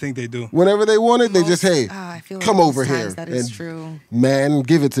 I think they do. Whenever they want it, they just, hey, I feel like come most over times here. That is and, true. Man,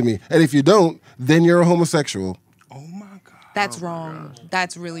 give it to me. And if you don't, then you're a homosexual. Oh my god. That's wrong.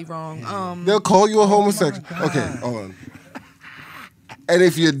 That's really wrong. They'll call you a homosexual. Okay, hold on. And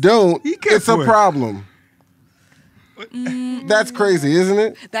if you don't, kept it's a it. problem. That's crazy, isn't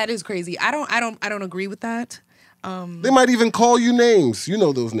it? That is crazy. I don't agree with that. They might even call you names. You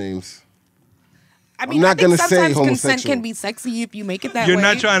know those names. I mean, not I think gonna say sometimes consent homosexual. can be sexy if you make it that You're way.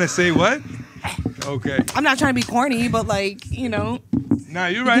 not trying to say what? Okay. I'm not trying to be corny, but like, Nah,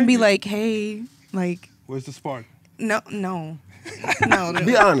 you're You right. can be like, hey, like, Where's the spark? no. No.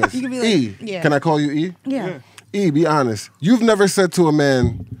 Be honest. You can be like, E. yeah. Can I call you E? Yeah. E, be honest. You've never said to a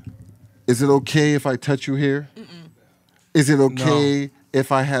man, is it okay if I touch you here? Is it okay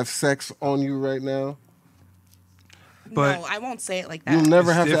if I have sex on you right now? But no, I won't say it like that. You'll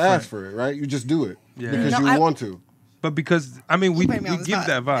never It's have different. to ask for it, right? You just do it because No, you I- want to. But because I mean, we putting me on the give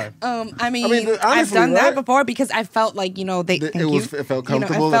spot. that vibe. I mean, honestly, I've done right? that before because I felt like, you know, It felt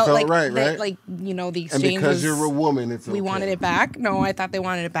comfortable, it I felt like, right, that, right? like, you know, the And exchange because was, you're a woman, it's okay. we wanted it back. No, I thought they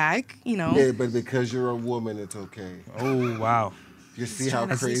wanted it back, you know. Yeah, but because you're a woman, it's okay. Oh wow. You see how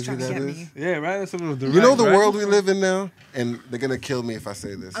He's crazy trying to that get is? me. Yeah, right. That's a little direct. You know the right? world we live in now, and they're gonna kill me if I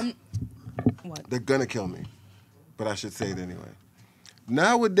say this. What? They're gonna kill me, but I should say it anyway.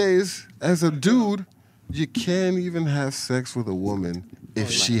 Nowadays, as a dude, you can't even have sex with a woman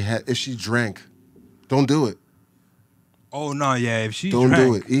if she drank. Don't do it. Oh no, yeah. If she Don't drank,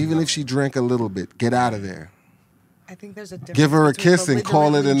 do it. Even if she drank a little bit, get out of there. I think there's a difference. Give her a between kiss and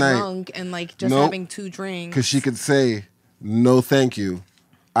call it a belligerently night. drunk and like just Nope. having 2 drinks. Because she could say, "No, thank you.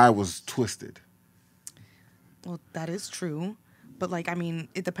 I was twisted." Well, that is true, but like, I mean,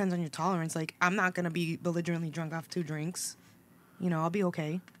 it depends on your tolerance. Like, I'm not gonna be belligerently drunk off 2 drinks. You know, I'll be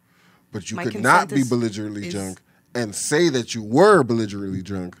okay. But you My could consent not be is- belligerently is- drunk and say that you were belligerently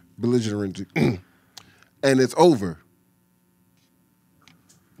drunk, and it's over.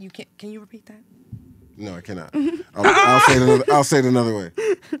 You can you repeat that? No, I cannot. I'll say it another way.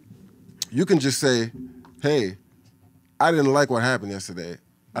 You can just say, "Hey, I didn't like what happened yesterday.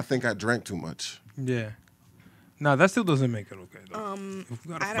 I think I drank too much." yeah. No, that still doesn't make it okay though. If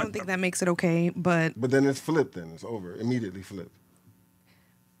we gotta I fight don't think that makes it okay, but But then it's flipped. Then it's over. Immediately flipped.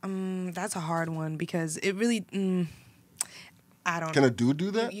 that's a hard one because it really. I don't. Can know. a dude do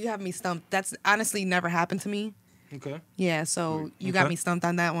that? You have me stumped. That's honestly never happened to me. Okay. Yeah, so you got Okay. me stumped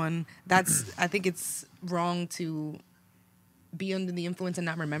on that one. I think it's wrong to be under the influence and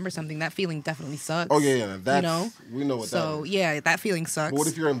not remember something. That feeling definitely sucks. Oh yeah. That's, you know. we know what So that is. yeah, that feeling sucks. But what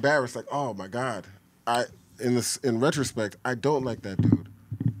if you're embarrassed? Like, oh my god, in retrospect, I don't like that dude.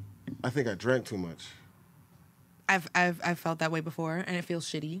 I think I drank too much. I've felt that way before, and it feels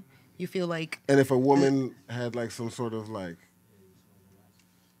shitty. You feel like And if a woman had like some sort of like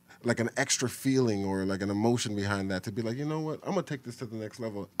an extra feeling or like an emotion behind that, to be like, you know what, I'm gonna take this to the next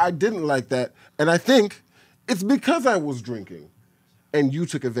level. I didn't like that, and I think it's because I was drinking, and you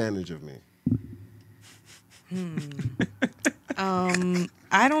took advantage of me.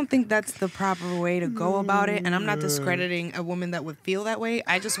 I don't think that's the proper way to go about it, and I'm not discrediting a woman that would feel that way.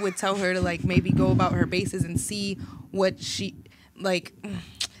 I just would tell her to like maybe go about her bases and see what she like.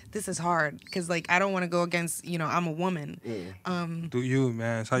 This is hard because like I don't want to go against, you know, I'm a woman. Do you,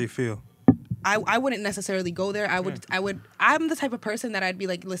 man? It's how you feel. I wouldn't necessarily go there. I'm the type of person that I'd be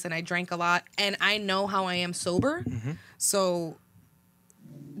like, listen, I drank a lot and I know how I am sober. So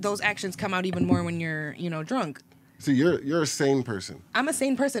those actions come out even more when you're, you know, drunk. See, you're a sane person. I'm a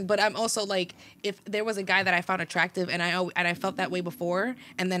sane person, but I'm also like, if there was a guy that I found attractive and I felt that way before,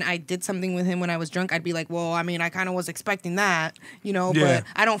 and then I did something with him when I was drunk, I'd be like, well, I mean, I kind of was expecting that, you know, Yeah. but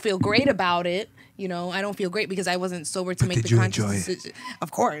I don't feel great about it. You know, I don't feel great because I wasn't sober to make did the you conscious enjoy it? decision. Of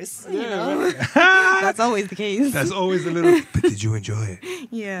course, you know, that's always the case. That's always a little. But did you enjoy it?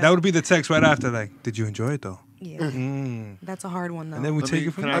 Yeah, That would be the text right after, like, did you enjoy it though? yeah. That's a hard one though. And then we take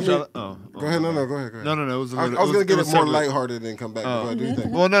it from Can I there. tell- oh, Go ahead, no, go ahead. No, it was a I little, was gonna get it more separate. lighthearted and come back. Go ahead, do you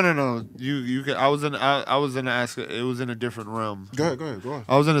think? Well, no. You can, I was gonna ask. It was in a different realm. Go ahead, go on.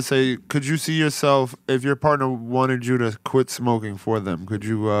 I was gonna say, could you see yourself if your partner wanted you to quit smoking for them?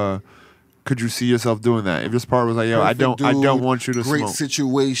 Could you see yourself doing that? If your partner was like, "Yo, I Perfect don't dude, want you to great smoke,"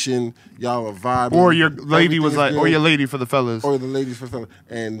 situation, y'all are vibing, or your lady was everything is like, or good. your lady for the fellas, or the ladies for fellas,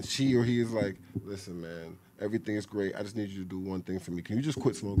 and she or he is like, listen, man, everything is great. I just need you to do one thing for me. Can you just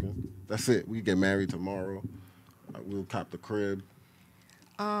quit smoking? That's it. We get married tomorrow. We'll cop the crib.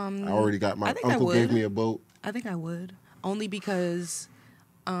 I already got my I think I uncle gave would. me a boat. I think I would, only because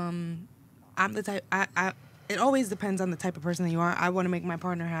I'm the type. It always depends on the type of person that you are. I want to make my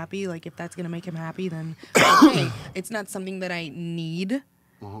partner happy. Like if that's gonna make him happy, then okay. It's not something that I need,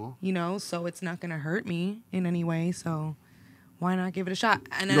 you know. So it's not gonna hurt me in any way. So why not give it a shot?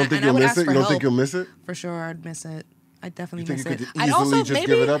 And You don't think and I you'll would miss ask it? for You don't help. think you'll miss it? For sure, I'd miss it. I'd definitely You think miss you it. could I'd easily also just maybe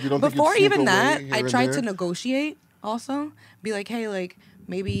give it up? You don't think you'd before sneak even away that, here I and tried there? to negotiate. Also, be like, hey, like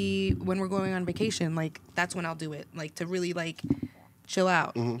maybe when we're going on vacation, like that's when I'll do it. Like to really like chill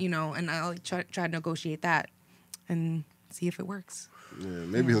out, you know. And I'll try to negotiate that and see if it works. Yeah,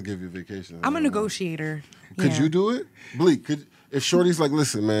 maybe he'll give you a vacation. I'm a I don't know. negotiator. Could Yeah. you do it, Bleak? If Shorty's like,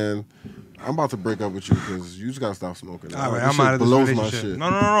 listen, man, I'm about to break up with you because you just gotta stop smoking. All right, This I'm shit out of this blows my relationship. shit.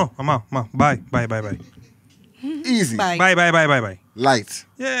 No. I'm out. Bye. Easy. Bye. Bye. Light.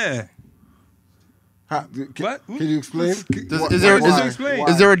 Yeah. What? Can you explain? Is there Why?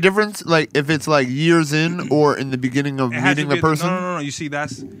 is there a difference, like if it's like years in or in the beginning of It has to meeting the be- person? No. You see,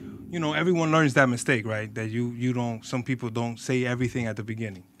 that's everyone learns that mistake, right? That you don't. Some people don't say everything at the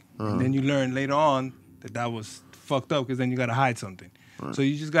beginning, and then you learn later on that was fucked up because then you gotta hide something. So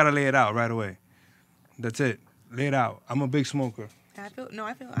you just gotta lay it out right away. That's it. Lay it out. I'm a big smoker. I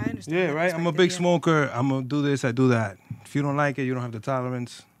understand. Yeah, that right. I'm a perspective, big yeah. smoker. I'm gonna do this. I do that. If you don't like it, you don't have the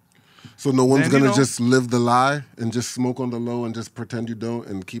tolerance. So no one's Then, you gonna know- just live the lie and just smoke on the low and just pretend you don't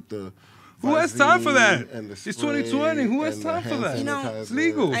and keep the. Who has time for that? and the It's spray 2020. Who has and the time for hand that? You know, sanitizer it's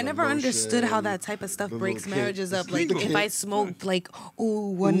legal. and I the never understood how lotion, that type of stuff the breaks little kit. marriages up. It's Like legal. if I smoked like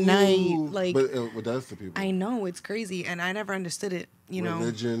one night, like But it does to people. I know it's crazy, and I never understood it. You know,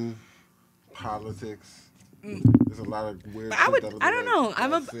 Religion, politics. There's a lot of weird. but I shit would. that'll be I don't like, know. I'm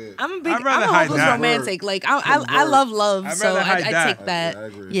that's it. a big. I'd rather I'm a hide hopeless that. romantic. Like I Convert. love love. I'd So rather hide I that. take that. I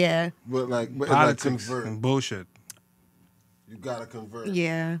agree. Yeah. But like Politics convert. and bullshit. You gotta convert.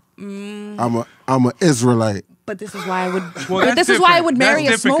 Yeah. I'm a Israelite. But this is why I would. Well, but that's this is why I different. would marry a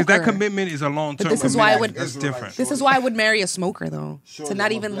That's different, 'cause smoker. that commitment is a long term. But this is why I would- That's different. This is why I would marry a smoker, though, Sure, to not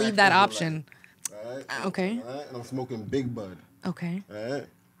I'm a even black leave that Israelite. option. All right. Okay. All right. And I'm smoking Big Bud. Okay. All right.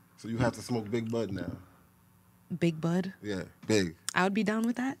 So you have to smoke Big Bud now. Big Bud. Yeah, big. I would be down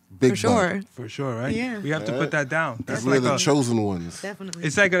with that Big for sure. For sure, right? Yeah. We have to put that down. That's We're like the a, chosen ones. Definitely.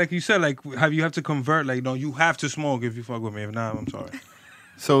 it's like you said, like you have to convert. Like no, you have to smoke if you fuck with me. If not, I'm sorry.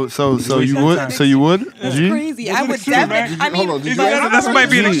 So waste you your would? time. So you would? That's G? crazy. That's I an would extreme, definitely. right? I mean, Hold on, did you but ask I'm that not might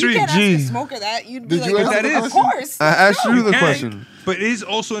be an gonna- extreme. You can't ask G. a smoker that. You'd be Did you like, ask that the is. of course. I asked you the Can, question. But it is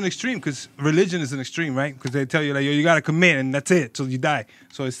also an extreme because religion is an extreme, right? Because they tell you like, yo, you gotta commit and that's it till you die.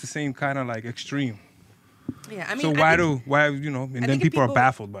 So it's the same kind of like extreme. Yeah, I mean, So I why think- and then think if people are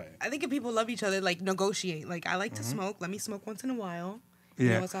baffled by it. I think if people love each other, like negotiate. Like I like to smoke. Let me smoke once in a while. You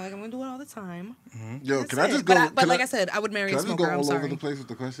Yeah. know, it's not like I'm gonna do it all the time. Yo, That's can I it. just go? But like I said, I would marry Can a I just go smoker. I'm all over sorry. the place with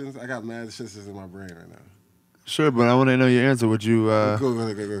the questions? I got mad shit just in my brain right now. Sure, but I want to know your answer. Would you? Go ahead.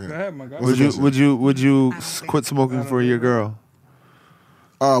 Go ahead, my guy. What's the question? Would you I don't think quit smoking for your girl?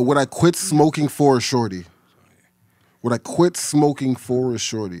 Would I quit smoking for a shorty? Would I quit smoking for a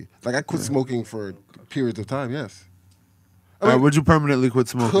shorty? Like I quit smoking for periods of time. Yes. I mean, Would you permanently quit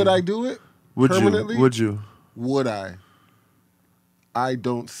smoking? could I do it? Would permanently? you? Would you? Would I? I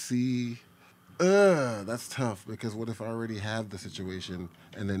don't see. That's tough because what if I already have the situation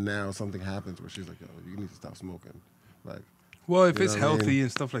and then now something happens where she's like, "Yo, you need to stop smoking." Like, Well, if You it's know what I mean? healthy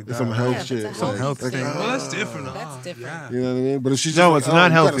and stuff like that. it's some health Yeah, if shit. it's a Some healthy health like, thing. Well, that's different. That's different. You know what I mean? But if she's No, just it's like, not you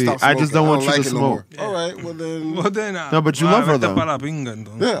gotta healthy. stop I just don't smoking. want you like to it no more. smoke. All right, well then. Well, then, No, but you love her, though.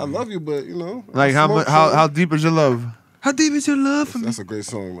 Yeah, I love you, but you know. Like I smoke, so- how deep is your love? How deep is your love for me? That's a great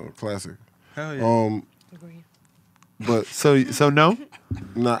song, though. Classic. Hell yeah. Agree. But So no,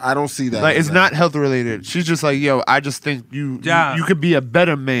 no, I don't see that. like it's as not health related. She's just like, yo, I just think you Yeah. you could be a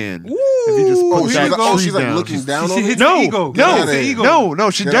better man if you just Oh, put she's that like, oh, tree she's like down. looking down she on me. hits No, the ego. Get no, outta here. no,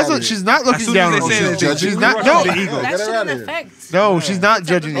 she Get outta doesn't. here. She's not As looking soon down as on they say you. that, She's she's not. rushing No, the ego. That Get her shouldn't outta here. affect. no, she's not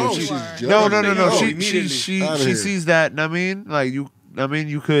judging Oh, you. she's She, judging. no, Oh, She immediately. Outta she here. sees that. I mean, like you. I mean,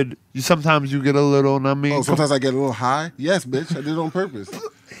 you could. You sometimes you get a little. I mean, Oh, sometimes I get a little high. Yes, bitch, I did it on purpose.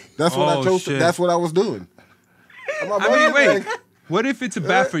 That's what I Oh, chose. shit. That's what I was doing. I mean, wait. What if it's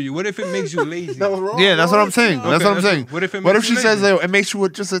bad for you? What if it makes you lazy? That was wrong. yeah, that's what I'm saying. Okay, That's what I'm that's saying. good. What if it What if makes she you says lazy? that it makes you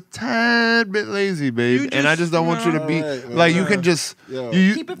just a tad bit lazy, babe? You And I just, just don't want you to be Alright, like you can just Yo.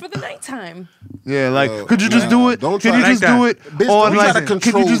 you Keep it for the nighttime. yeah like Yo, could you just nah, do it? don't Can try you like just that. do it Bitch, on don't try to like? Can you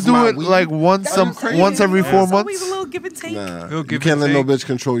control just do my it weed. like once once every 4 There's always months? a little give and take. Nah, He'll you give can't and let no take. bitch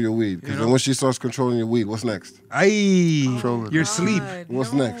control your weed. Because then when she starts controlling your weed, what's next? Aye, your sleep. God,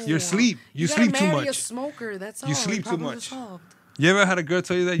 What's no. next? Your sleep. You gotta sleep too marry a much. smoker. That's all. You sleep too Problem much. solved. You ever had a girl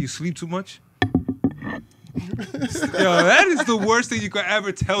tell you that you sleep too much? Yo, that is the worst thing you could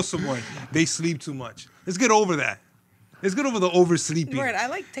ever tell someone. They sleep too much. Let's get over that. Let's get over the oversleeping. Word, I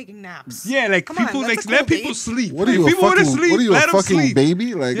like taking naps. Yeah, like Come on, people that's like a let cool people date. sleep. What are If you a people wanna fucking? sleep, What are you let a 'em fucking sleep.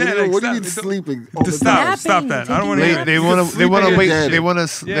 baby? Like, Yeah, you know, like, what do you stop. mean Don't- sleeping? All the Just time? stop. Stop Napping, that. I don't want to taking hear They it. want to sleep they want when to you're wait. dead. They want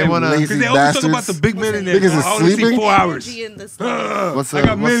to they want lazy Because they always talk about bastards. the big millionaires. Niggas is I only sleep sleeping? 4 hours. Energy in this life. What's I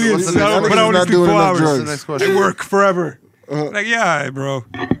got millions, what's the Y'all next but I niggas only not sleep doing 4 enough hours. drugs. What's the next question? I work forever. Like, yeah, all right, bro.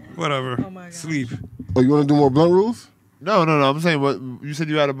 Whatever. Oh my God. Sleep. Oh, you want to do more blunt rules? No. I'm saying what you said.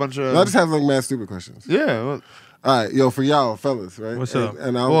 You had a bunch of. No, I just have like mad stupid questions. yeah. Well, All right, yo, for y'all fellas, right? What's and, up?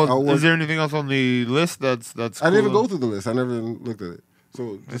 And is there anything else on the list that's I didn't even cool? go through the list. I never even looked at it.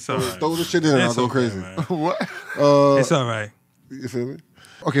 So It's just all right. throw the shit in and I'll It's go okay, crazy. man. What? It's all right. You feel me?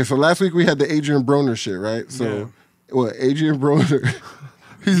 Okay, so last week we had the Adrian Broner shit, right? So, what, Adrian Broner...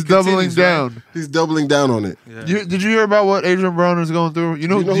 He's doubling down. Right? He's doubling down on it. Yeah. Did you hear about what Adrian Broner is going through? Do you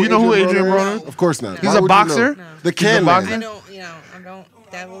know who Adrian Broner is? Of course not. He's a boxer? No. The can man. I don't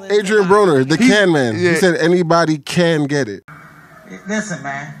dabble in Adrian Broner, the can man. Yeah. He said anybody can get it. Listen,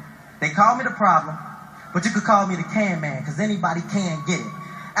 man. They call me the problem, but you could call me the can man, because anybody can get it.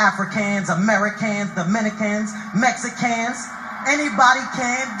 Africans, Americans, Dominicans, Mexicans, anybody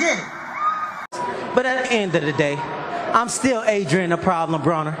can get it. But at the end of the day, I'm still Adrian the Problem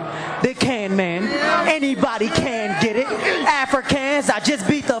Broner, the can man. Anybody can get it. Africans, I just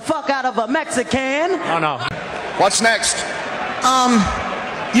beat the fuck out of a Mexican. Oh no. What's next?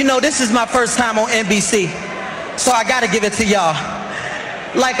 This is my first time on NBC, so I gotta give it to y'all.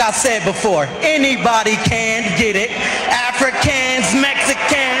 Like I said before, anybody can get it. Africans,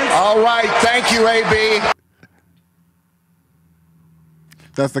 Mexicans. All right, thank you, AB.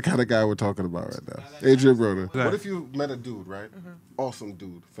 That's the kind of guy we're talking about right now. Adrian Broner. What if you met a dude, right? Awesome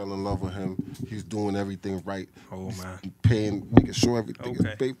dude. Fell in love with him. He's doing everything right. Oh, man. Paying, making sure everything is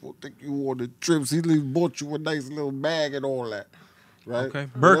paid for. Take you on the trips. He bought you a nice little bag and all that. Right? Okay.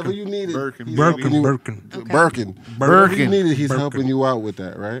 Whatever you needed. Birkin. Whatever you needed, he's helping you out with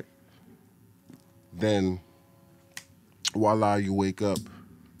that, right? Then, voila, you wake up.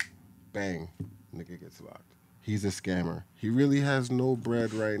 Bang. Nigga gets locked. He's a scammer. He really has no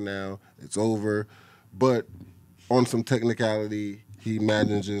bread right now. It's over. But on some technicality, he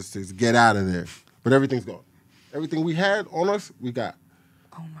manages to get out of there. But everything's gone. Everything we had on us, we got.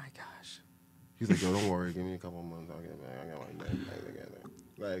 Oh, my gosh. He's like, yo, don't worry. Give me a couple months. I'll get back. I got my name.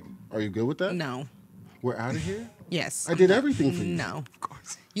 Like, are you good with that? No. We're out of here? Yes. I did everything for you. No. Of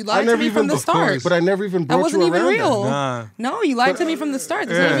course. You lied to me from the start. But I never even brought That wasn't you even around real. that. No, you lied to me from the start.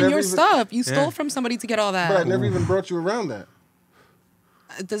 That's not even your stuff. You stole from somebody to get all that. But I never even brought you around that.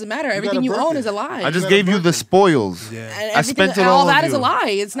 It doesn't matter. Everything you own is a lie. I just gave you the spoils. And I spent it all on that you. is a lie.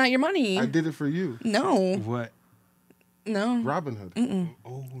 It's not your money. I did it for you. No. What? No. Robin Hood.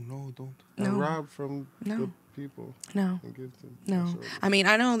 Oh, no, don't. I robbed from the people. No. And give to No. I mean,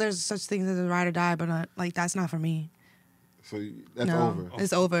 I know there's such things as a ride or die, but that's not for me. So that's over.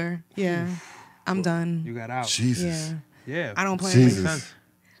 It's over. Yeah. I'm done. You got out. Jesus. Yeah. I don't play Jesus.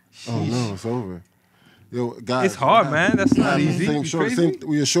 Oh, no, it's over. Yo, guys. It's hard, man. That's not easy. Same shorty. Same,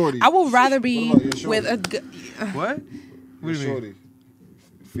 we a shorty. I would rather be What about your with shorty? What? What do you mean? Shorty.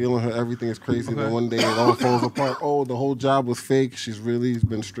 Feeling her, everything is crazy. Then one day it all falls apart. Oh, the whole job was fake. She's really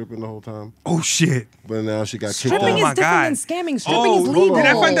been stripping the whole time. Oh shit! But now she got kicked Stripping out. is my different God. than scamming. Stripping is legal. Did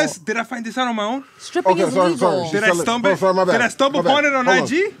I find this out on my own? Stripping is legal. She's Did I selling- stumble? Oh, sorry, my bad. Did I stumble My bad. upon it on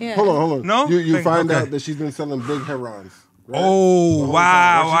Hold IG? Yeah. Hold on. No? You find Okay. out that she's been selling big herons. Right? Oh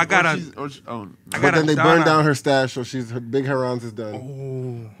wow! I gotta. But then they burn down her stash, so her big herons is done.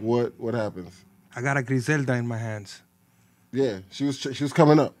 Oh. What happens? I got a Griselda in my hands. Yeah, she was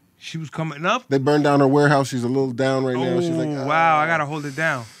coming up. She was coming up. They burned down her warehouse. She's a little down right now. She's like, wow! I gotta hold it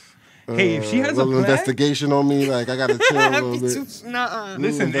down. Hey, if she has a little plan, investigation on me, like I gotta chill a little bit.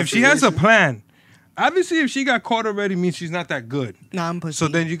 listen. If she has a plan, obviously, if she got caught already, means she's not that good. Nah, I'm pushing. So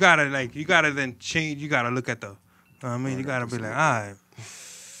then you gotta then change. You gotta look at the. You gotta be like, all right.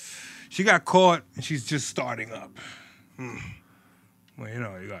 She got caught and she's just starting up. Well, you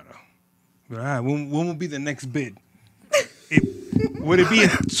gotta. All right, when will be the next bid? Would it be in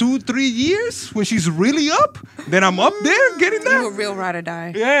 2-3 years when she's really up? Then I'm up there getting You a that. real ride or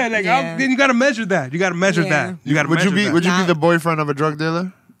die. Yeah, then you gotta measure that. You gotta measure that. You gotta. Would you be Nah. the boyfriend of a drug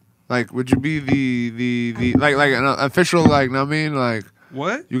dealer? Like, would you be the like an official, like, know what I mean, like,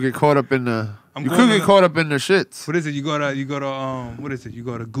 what? you get caught up in the I'm you going could to get the- caught up in the shits. What is it? You go to what is it? You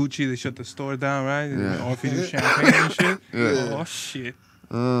go to Gucci, they shut the store down, right? Yeah. They offer you champagne and shit. Yeah. Oh shit.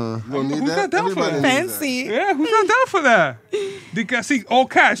 You don't need Who's that? not down for Everybody that? needs Fancy. Yeah, who's not down for that? They got see all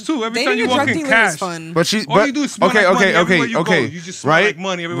cash too. Every time Dating you a walk drug in dealer cash. is fun. But she's All you do is smell like money everywhere you go. okay. You just smell right, like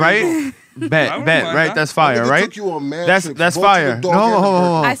money everywhere you right? Bet, I don't bet, mind right? that. That's fire, Nigga right? took you on mad That's trips, that's bought you fire. the No, dog and the hold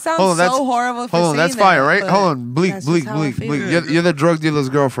on. I sound Hold on, so that's, horrible for hold on, saying that's fire, that, right? but Hold on, bleak. that's just how I feel. You're the drug dealer's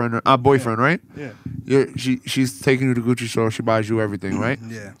girlfriend, boyfriend, right? Yeah. She's taking you to Gucci store. She buys you everything, right?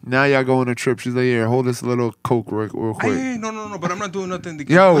 Yeah. Now y'all go on a trip. She's like, here, hold this little Coke real quick. Hey, no, but I'm not doing nothing. To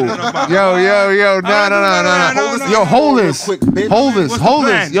Yo, put it up on- no, no. Yo, hold this. Quick, bitch. Hold this, What's the hold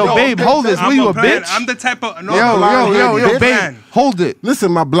plan? this. Yo, Yo, babe, hold this. I'm Will you a plan. bitch? I'm the type of Yo, plan. babe, hold it. Listen,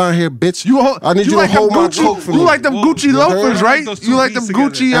 my blonde hair bitch. I need you to like them hold my Gucci. coke for me. You like them Whoa. Gucci You loafers, heard? right? Those two You like them beats together.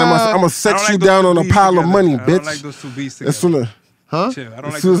 Gucci. I'm gonna I sex don't you like those down two on a beats pile of together. money, I don't bitch. like those two beats As together. soon as, Huh? Chill. I don't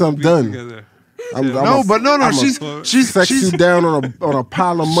as like soon as those I'm two beats done. together. No, but no. I'ma She's sex you down on a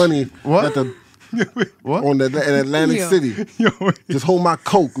pile of money. What? That the What? on in Atlantic Yo. City. Yo, Just hold my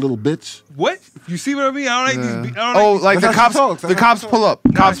coke, little bitch. what? You see what I mean? I don't like these. I don't Oh, like like the That's how cops. she talks. The That's how cops she pull up.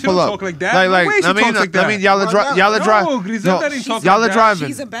 Nah, Cops she pull don't up. talk like that. No way she I mean, talks like I mean, that. y'all are Why not? y'all are No, driving. Griselda didn't talk y'all like are that. driving.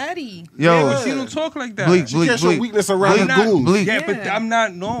 She's a baddie. Yo, Yeah, but she don't talk like that. bleak, She bleak, can't show bleak. weakness around I'm her not, goons. Bleak. Yeah, but I'm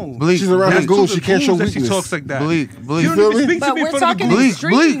not. No, Bleak. She's around her That's goons. to She the can't show goons that weakness. She talks like that. Bleak, bleak. You don't even feel me? speak to But me in we're front of the talking goons. Bleak,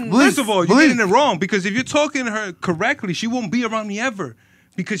 extreme. bleak, bleak. First of all, you're Bleak. getting it wrong because if you're talking to her correctly, she won't be around me ever.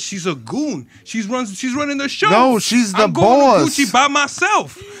 Because she's a goon. She's running the show. No, she's the I'm going boss. to Gucci by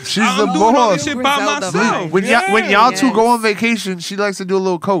myself. She's I'm the doing all boss. this shit by Griselda myself. vibe. When y'all two Yes. go on vacation, she likes to do a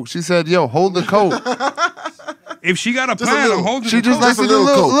little coke. She said, "Yo, hold the coke." If she got a a plan, little. I'm holding She the just coat. likes to a do a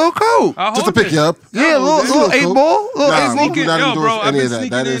little little coke. I'll Just to hold pick it. you up. Yeah, hold it. little eight ball, little Nah, eight we ball. do not Yo, endorse bro, I've any been of that. sneaking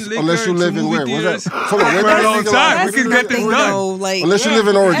That in is liquor unless you to live in movie where? What's theaters. that? Hold on, where For a that long legal time. at? We can get this thing, done. though, like Unless you live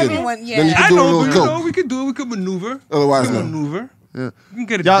in Oregon, everyone, then you yeah. can I do a know, little but you know, coke. we could do it. We could maneuver. Otherwise, we no. can maneuver. Yeah. We can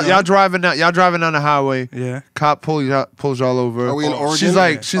get it Y'all done. driving down. Y'all driving down the highway. Yeah. Cop pulls y'all over. Are we in Oregon? She's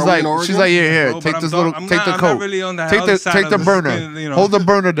like, Are we in Oregon? here. Bro, Take but this I'm little, not- take the I'm coke. not really on the Take other the, side take of the the burner. skin, you know. Hold the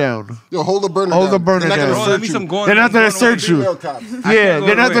burner down. Yo, hold the burner Hold down. the burner They're not down. gonna Bro, let me search some you. going. They're not I'm gonna going search away. you. Female cops. Yeah, go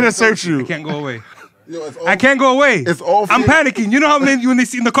they're not away. gonna search you. I can't go away. Yo, it's all I can't go away. It's all I'm female- panicking. You know how many when they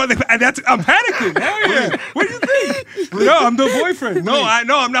see in the car, I'm panicking. Hell yeah. What do you think? No, I'm the boyfriend. No, I'm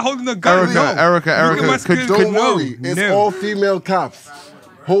not holding the gun. Erica, no. Erica, Look at my Erica, skin. Don't No, worry. It's no. all female cops.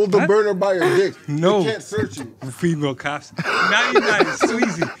 Hold the burner by your dick. No. They can't search you. Female cops. Not even. It's too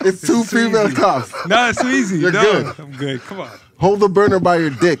easy. It's two too female easy. cops. No, it's too easy. You're no, good. I'm good. Come on. Hold the burner by your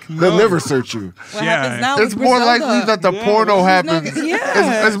dick. They'll No. never search you. What Yeah. happens now? It's with more Griselda? likely that the porno happens.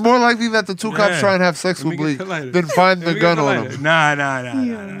 Yeah. It's more likely that the two cops Yeah. try and have sex Let me with get Bleak the lighter. than find Let the me gun get the on lighter. him. Nah.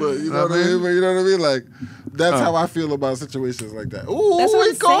 But you know what I mean? You know what I mean? Like, that's how I feel about situations like that. Ooh, That's what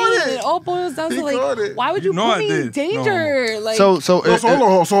he I'm caught saying. It. It all boils down He to caught like, it. why would you know put I me in did. danger? Like, So No, so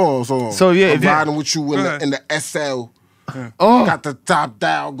hold on. So, yeah, I'm if you- riding with you Go in ahead. the SL. Oh. Got the top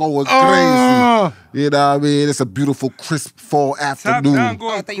down going Oh. crazy. You know what I mean? It's a beautiful, crisp fall Top afternoon. down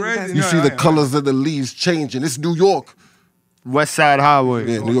going I thought you were crazy. passing. You No, see I the am. colors of the leaves changing. It's New York. West Side Highway.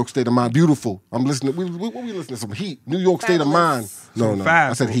 Yeah, New York State of Mind. Beautiful. I'm listening. What we listening to? Some Heat. New York State of Mind. Fabulous. No. I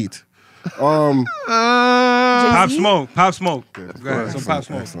Fab. said Heat. Pop Jay-Z? smoke. Pop smoke. Go ahead. Some pop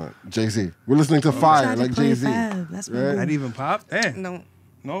smoke. Excellent. Jay-Z. We're listening to Fire Tried to like play Jay-Z. Fab. That's my Right? Not even pop? Damn. No,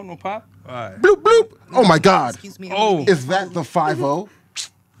 No pop? All right. Bloop, bloop. Oh, my God. excuse me. Oh. Is that the 5-0?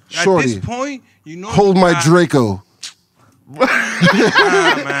 At Shorty, this point, you know. hold we my got- Draco.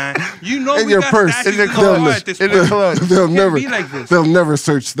 Ah, man. You know In we your got purse. stashes In the in the clutch. car at this In the point. clutch. They'll Can't never, be like this. they'll never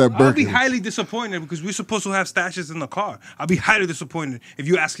search that I'll be Birkin. highly disappointed because we're supposed to have stashes in the car. I'll be highly disappointed if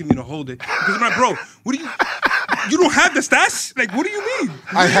you're asking me to hold it. Because I'm like, bro, what do you don't have the stash? Like, what do you mean?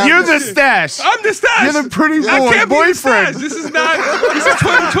 I have You're this the shit. stash. I'm the stash. You're the pretty I boy can't be the boyfriend. stash. This is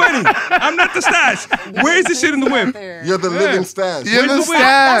 2020. I'm not the stash. Where is the shit in the whip? You're the living stash. You're Where's the the whip?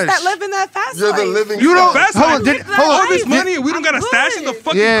 stash. That's that living that fast You're life. the living You don't. stash. Fast Hold on. life. Did, Live hold All on. this Did- money and we don't got a I'm stash in the good.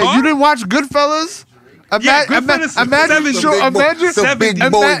 fucking Yeah, car? you didn't watch Goodfellas? Yeah, Goodfellas, Imagine, seven- sure, The big boy- imagine, the big Ima-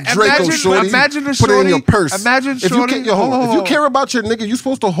 boy Draco, shorty. imagine the Put it in shorty- your purse. imagine if you shorty- care, hold on. If you care about your nigga, you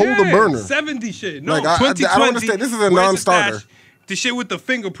supposed to hold the Yeah, burner. 70 shit. No, Like, I 2020. don't understand. This is a where's the non-starter. stash? The shit with the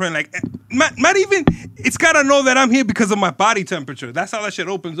fingerprint, like, not even. It's gotta know that I'm here because of my body temperature. That's how that shit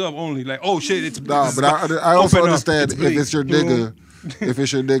opens up. Only like, oh shit, it's Nah, but I also open up. understand It's if bleak. it's your nigga, if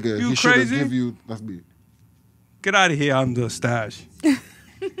it's your nigga, You he should have crazy? give you. That's me. Get out of here. I'm the stash.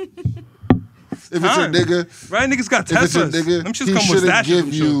 If it's your Time. nigga, Right? Niggas got if it's your Teslas. nigga, Them shits he come with should have stashes. give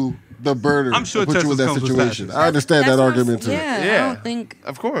I'm sure. you the burner. I'm sure and put you in Teslas that comes with situation. stashes. I understand that That's what I'm argument too. Yeah, I Yeah. don't think.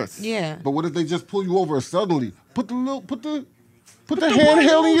 Of course. Yeah. But what if they just pull you over suddenly? Put the handheld what?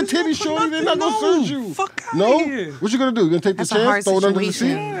 in your No, titty, put shorty. They're not nothing. gonna No. search you. Fuck outta No. here. What you gonna do? You gonna take the That's a hard chance, throw it under the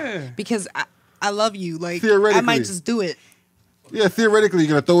situation. seat? Yeah. Because I love you. Like, I Theoretically. might just do it. Yeah, theoretically, you're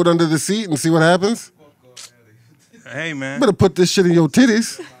gonna throw it under the seat and see what happens. Hey man. Better put this shit in your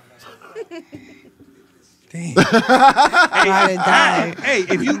titties. Damn. Ride or die. Hey,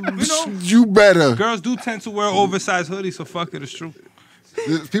 if you know, You better. girls do tend to wear oversized hoodies, so fuck it, it's true.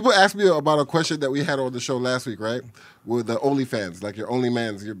 People asked me about a question that we had on the show last week, right? With the OnlyFans, like your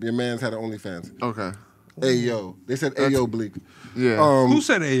OnlyMans, your man's had an OnlyFans. Okay. Ayo, they said Ayo Bleak. Yeah. Who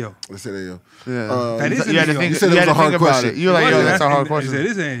said Ayo? They said Ayo. Yeah. That is You had to Ayo. think, You said it you was had a to hard think about question. it. You're like, yo, that's a hard question. It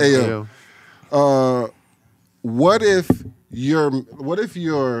is Ayo. Ayo. What if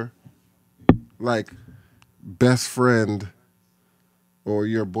your like best friend or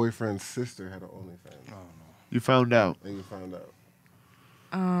your boyfriend's sister had an OnlyFans You found out. and you found out?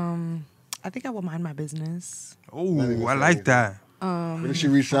 I think I will mind my business. Oh, I like that. What if she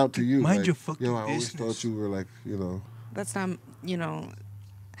reached out to you? Mind like, your fucking yo, I always business. thought you were like, That's not,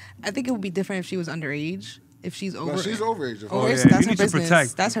 I think it would be different if she was underage. If she's over, No, she's overage. Oh, yeah, that's you her need to business.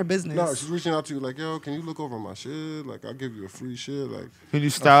 protect. That's her business. No, she's reaching out to you like, yo, can you look over my shit? Like, I'll give you a free shit. Like, Can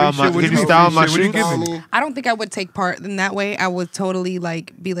you style free my? shit? What Can do you you style mean my free shit? What do you shoes? give style me? me. I don't think I would take part in that way. I would totally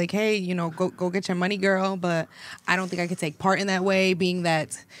like be like, hey, go get your money, girl. But I don't think I could take part in that way, being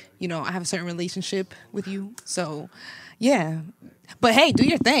that I have a certain relationship with you. So, yeah. But hey, do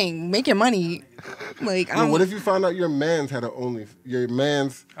your thing, make your money. Like, Yo, what if you found out your man's sister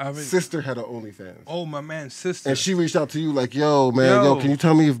had an OnlyFans? Oh, my man's sister. And she reached out to you like, yo, man, yo, can you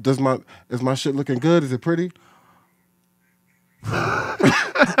tell me if is my shit looking good? Is it pretty?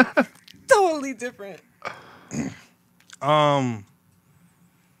 totally different.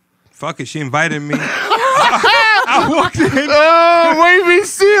 Fuck it, she invited me. I walked in. Oh, wavy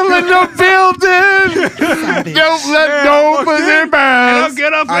seal in the building. Don't let nobody And pass. I'll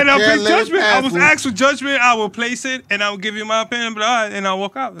get up I and I'll can't play let it judgment. I pass was me. asked for judgment. I will place it and I will give you my opinion. But all right, and I'll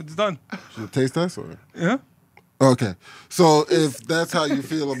walk out. It's done. Should it taste us or? Yeah. Okay. So if that's how you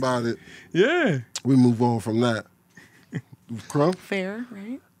feel about it, Yeah. we move on from that. Crump? Fair,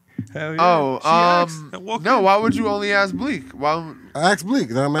 right? Hell yeah. Oh, She asked. I walked no. in. Why would you only ask Bleak? Why? I asked Bleak,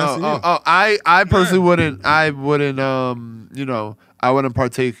 then I'm asking you. I personally wouldn't. I wouldn't. I wouldn't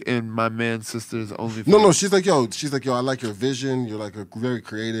partake in my man's sister's OnlyFans. No, she's like, yo, I like your vision. You're like very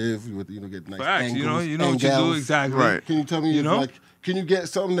creative. You would, get nice Facts. angles. You know what you do angles. exactly. Right. Can you tell me, can you get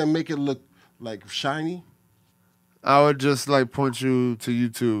something that make it look like shiny? I would just like point you to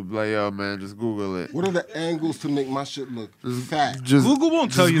YouTube. Like, yo, man, just Google it. What are the angles to make my shit look fat? Just Google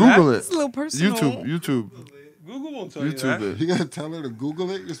won't tell just you Google that. it. It's a little personal. YouTube. Google won't tell you YouTube that. it. You gotta tell her to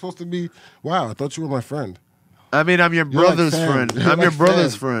Google it. You're supposed to be. Wow, I thought you were my friend. I mean, I'm your You're like brother's fan. friend. You're I'm like your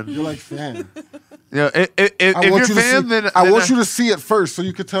brother's fan. friend. You're like fan. Yeah, if I you're want you to fan, see. then I want you to see it first, so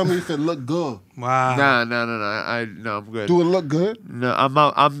you can tell me if it look good. Wow. Nah. No, I'm good. Do it look good? No,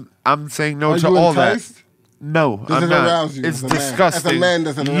 I'm saying no Are to you all enticed? that. No, Does I'm it not. arouse you It's as a man? disgusting. As a man,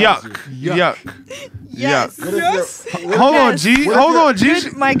 does it arouse you? Yuck. Yes. What if your- Hold on, Yes. G. What if Hold your- on, G.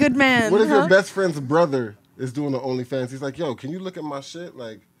 My good man. What if your huh? best friend's brother is doing the OnlyFans? He's like, yo, can you look at my shit?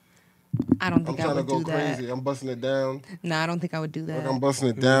 Like, I don't I'm think I trying to would go do that. crazy. I'm busting it down. Nah, I don't think I would do that. Like, I'm busting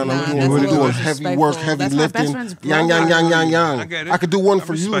it down. Nah, I'm that's doing, a we're little doing heavy work, disrespectful. heavy That's my best lifting. friend's Yang. brother. I get it. I could do one I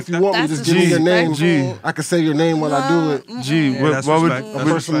for you if respect you that. want me. That's Just give me your name. disrespectful. I could say your name while I do it. G. Yeah, What that's would? respect. I That's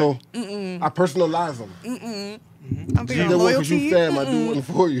personal. Mm-mm. I personalize them. I'm You thinking did one because loyalty. you fam. I do one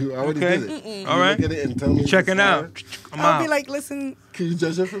for you. I already Okay. did it. All right. Look at it and tell me. if Checking it's out. fire. I'm I'll out. be like, listen, Can you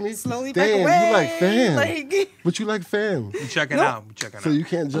judge it for me? slowly back Damn, away. you like fam. Like, But you like fam. We checking Nope. out. We checking So out. you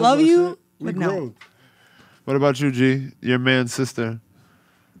can't judge Love my you, shit? We but no. grown. What about you, G? Your man's sister.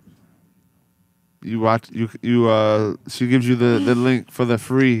 You watch. You. She gives you the link for the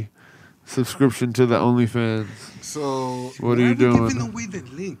free subscription to the OnlyFans. So, What are Why you we giving doing? away the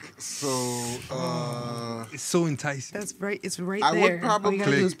link? so, It's so enticing. that's right. It's right I there. would All you probably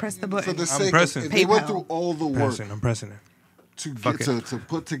gotta do is press the for button. the I'm sake of, pressing. if they went PayPal. through all the work I'm pressing it. to Fuck get it. to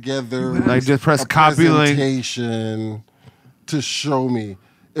put together Like just press a copy link. presentation to show me,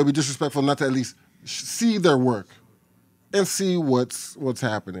 it would be disrespectful not to at least see their work and see what's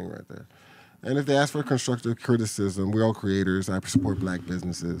happening right there. And if they ask for constructive criticism, we're all creators. I support black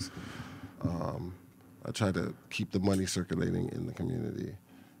businesses. I try to keep the money circulating in the community.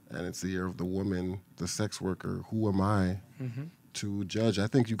 And it's the year of the woman, the sex worker. Who am I to judge? I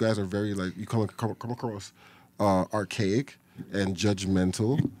think you guys are very, like, you come across archaic and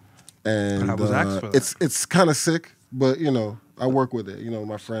judgmental. And I was asked for that. it's kind of sick, but, I work with it.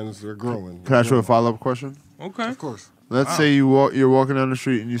 My friends are growing. Can I ask you a follow-up question? Okay. Of course. Let's say you're walking down the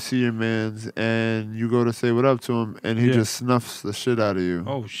street and you see your man's and you go to say what up to him and he Yeah. just snuffs the shit out of you.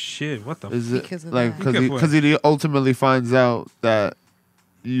 Oh shit! What the? Is it Because of like that. because he ultimately finds out that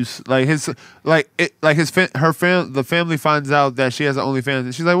the family finds out that she has an OnlyFans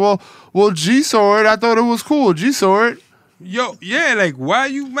and she's like, well, G saw it. I thought it was cool. G saw it. Yo, yeah, like why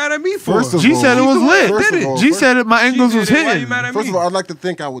you mad at me for? First of G said it was lit. First of all, G said it. My angles was Why you hitting. mad at First me? of all, I'd like to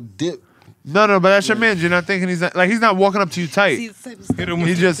think I would dip. No, but that's your man. You're not thinking he's not walking up to you tight. See, it's the type of stuff. Hit him He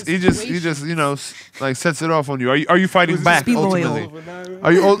with just like sets it off on you. Are you fighting back? be loyal.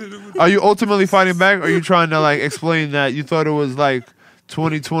 Ultimately? Are you ultimately fighting back? Or are you trying to like explain that you thought it was like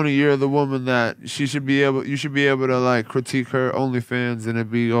 2020 year of the woman that you should be able to like critique her OnlyFans and it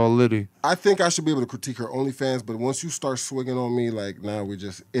be all litty? I think I should be able to critique her OnlyFans, but once you start swinging on me, like now we're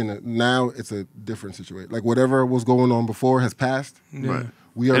just now it's a different situation. Like whatever was going on before has passed. Right.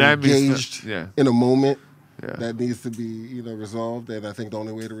 We are And that means engaged yeah. in a moment Yeah. that needs to be, resolved. And I think the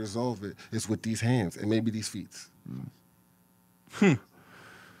only way to resolve it is with these hands and maybe these feet.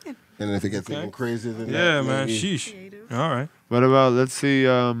 And if it gets even crazier than that, Yeah, man. maybe- Sheesh. All right. What about? Let's see.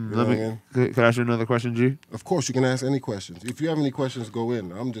 Let what me. I mean? Could I ask you another question, G? Of course, you can ask any questions. If you have any questions, go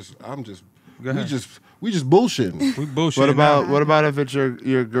in. I'm just. Go ahead. We just bullshitting. We bullshit. What about if it's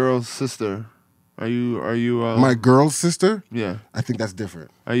your girl's sister? Are you My girl's sister. yeah? I think that's different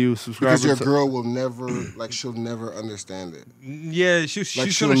Are you subscribed? because your girl will never she'll never understand it. Yeah, she's She'll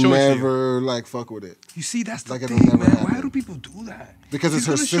gonna show it to you. never fuck with it You see, that's the Like it'll thing, never man. Why happen. do people do that? Because She's it's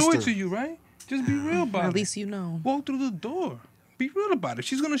her gonna show it sister. to you, right? Just be real about it. At least you know. Walk through the door. Be real about it.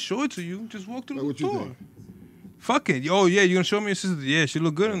 She's gonna show it to you. Just walk through Like, the what you door. think? Fuck it. Oh yeah, you gonna show me your sister? Yeah, she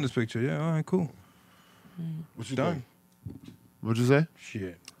look good in this picture. Yeah, all right, cool. What you Done. think? What'd you say?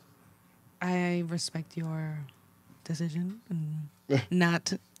 Shit. I respect your decision and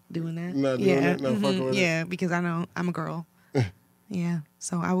not doing that. Not doing yeah. it? Not fucking with it? Yeah, because I know I'm a girl. Yeah,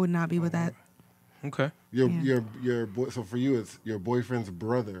 so I would not be with that. Okay. Your boy. So for you, it's your boyfriend's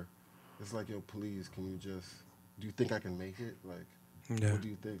brother. It's like, yo, please, can you just? Do you think I can make it? Like, Yeah. what do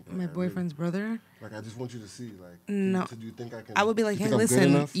you think? Like, My I really- boyfriend's brother. Like, I just want you to see. Like, No. Do you think I can? I would be like, do hey, you think I'm good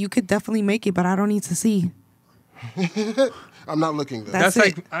listen, enough? you could definitely make it, but I don't need to see. I'm not looking there. That's That's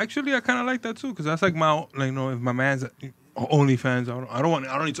it. like actually I kind of like that too, because that's like my if my man's OnlyFans, I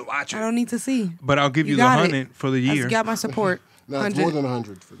don't need to watch it, I don't need to see. but I'll give you, the got it. 100 for the I year. got my support. No, it's 100. more than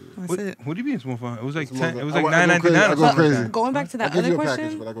 100 for this. That's What, it. what do you mean it's more fun? It was like It's more 10. than- It was I like go crazy, 9.99. I or go something like crazy. that. Going back to I'll that give other you a question,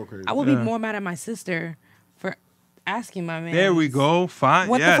 package, but I go crazy. I would be Yeah. more mad at my sister for asking my man. There we go. Fine.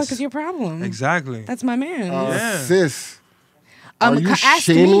 What yes. the fuck is your problem? Exactly. That's my man. Yeah. Sis, are you ask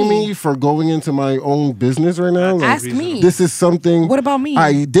shaming me for going into my own business right now? Like, Ask me. this is something. What about me?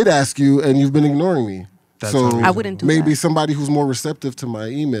 I did ask you, and you've been ignoring me. That's so unreasonable. I wouldn't do maybe that. somebody who's more receptive to my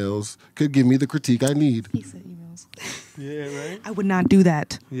emails could give me the critique I need. He said emails. Yeah. Right. I would not do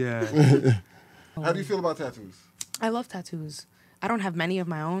that. Yeah. How do you feel about tattoos? I love tattoos. I don't have many of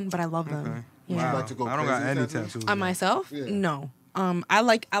my own, but I love them. Okay. Yeah. Would you Wow. like to go I don't got crazy any with tattoos? tattoos. On myself? Yeah. No. I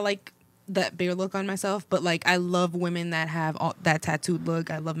like that bear look on myself, but like I love women that have that tattooed look.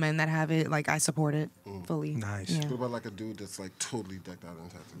 I love men that have it. Like I support it fully. Nice. Yeah. What about like a dude that's like totally decked out in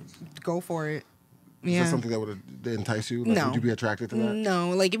tattoos? Go for it. Is Yeah. that something that would entice you? Like, No. would you be attracted to that? No,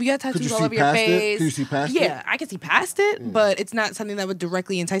 like if you got tattoos you all see over your past it? face, Could you see past it? yeah, I could see past it, but it's not something that would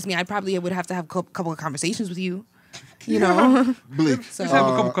directly entice me. I probably would have to have a couple of conversations with you, you know. Bleak. So- Let's have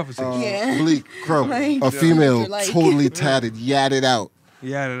a couple conversations. Yeah. Bleak. Crow. Like, a female you're like- totally tatted, yadded out,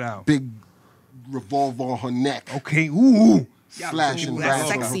 Yeah, it out. big revolver on her neck. Okay. Ooh. Slash and That's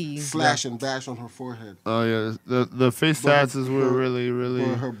bash on sexy. her, slash and bash on her forehead. Oh yeah, the face But tats is where really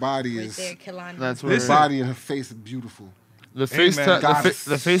Where her body is, that's where her body and her face is beautiful. the face man, tat goddess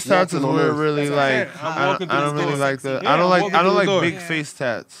the face tats is walking on where earth. really That's what I like said. I'm I walking don't through the really door. like the Yeah, I don't I'm like walking I don't through the like door. big face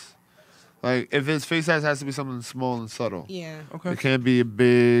tats. Like if it's face tats, it has to be something small and subtle. Yeah. Okay. It can't be a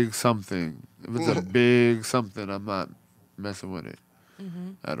big something. If it's a big something, I'm not messing with it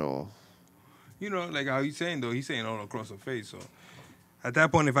at all. You know, like how he's saying though, he's saying all across her face. So at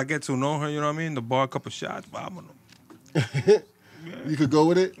that point, if I get to know her, you know what I mean, the bar a couple shots, vámonos. You could go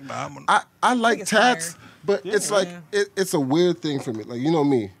with it. Vámonos. I like it's tats, fire. but it's like it's a weird thing for me. Like, you know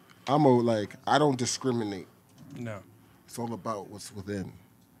me, I don't discriminate. No. It's all about what's within.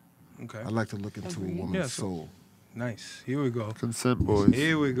 Okay. I like to look into a woman's Yeah, so- soul. Nice. Here we go. Consent, boys.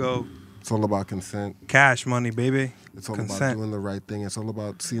 Here we go. It's all about consent. Cash money, baby. It's all Consent. about doing the right thing. It's all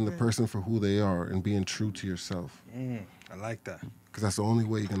about seeing the person for who they are and being true to yourself. I like that. Because that's the only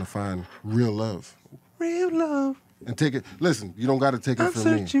way you're gonna find real love. Real love. And take it. Listen, you don't got to take it I'm from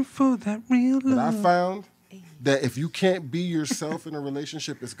me. searching for that real But I love. found that if you can't be yourself in a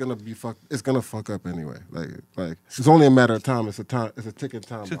relationship, it's gonna fuck up anyway. Like it's only a matter of time. It's a ticking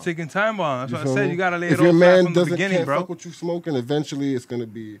time It's a bomb. ticking time bomb. That's You what I feel said. me? You gotta lay if it your all flat man from the doesn't beginning, can't bro. fuck with you smoking, eventually it's gonna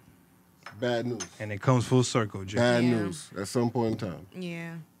be bad news. And it comes full circle, Jay. Bad Yeah. news at some point in time.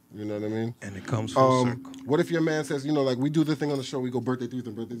 Yeah. You know what I mean? And it comes full circle. What if your man says, like we do the thing on the show, we go birthday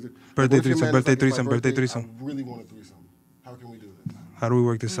threesome, birthday threesome. Birthday What if your threesome, man is birthday like, it's my threesome, birthday birthday, threesome. I really want a threesome. How can we do this? How do we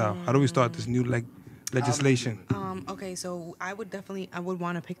work this out? How do we start this new legislation? Okay, so I would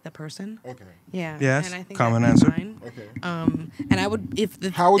want to pick the person. Okay. Yeah. Yes, And I think common that'd be answer. fine. Okay. And I would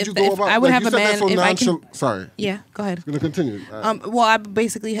How would you go about? I would like, have you a said that man so if I can. nonchalant. Sorry. Yeah. Go ahead. Gonna continue. Well, I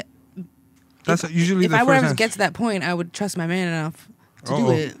basically. That's usually If the I were first to answer. get to that point, I would trust my man enough to do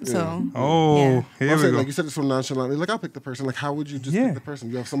Uh-oh. it. So. Oh, Yeah. here I'm we saying, go. like you said it so nonchalantly. Like I'll pick the person. Like how would you just Yeah. pick the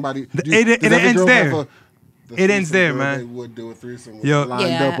person? You have somebody. It ends there. It ends there, man. They would do a threesome. Yo.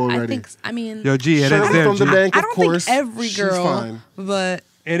 Lined up already. I mean. Yo, G, it ends Shirley there, from the G. bank, I of don't course. think every She's girl, fine. but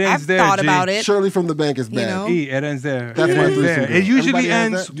It ends I've there, thought G. about it. Shirley from the bank is bad. know? It ends there. That's it my ends threesome there. girl. It usually Everybody has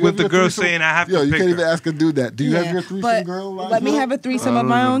ends that? Do you with have the your girl threesome? saying, "I have Yo, to you pick can't even her." ask her to do that. Do you have your threesome but girl? lined let me up? have a threesome of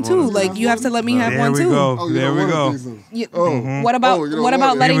my own too. Like you have to let me have There one we too. go. Oh, you There don't we want a go. threesome. You- Oh. What about Oh, you don't what want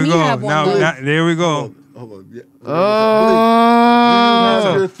about it. letting Here we me go. have one? though? There we go. Hold on. Yeah. Oh.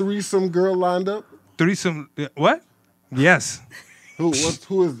 Have your threesome girl lined up? Threesome. What? Yes. Who is?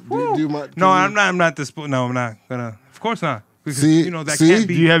 Do you mind? No, I'm not this. No, I'm not gonna. Of course not. Because See? that See? can't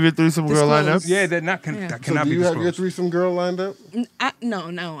be. Do you have your threesome girl lined up? Disclosed. Yeah, that So cannot do be you have your disclosed. threesome girl lined up?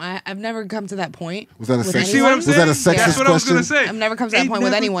 No. I've never come to that point. Was that a with sexist? See what I'm Was saying? that a sexist That's what I was gonna question? say. I've never come to that It point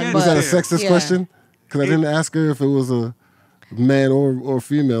with never anyone. gets Was But that a there. sexist yeah. question? Because I didn't ask her if it was a man or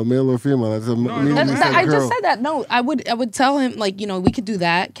female, male or female. I said, I just said that. No, I would tell him like we could do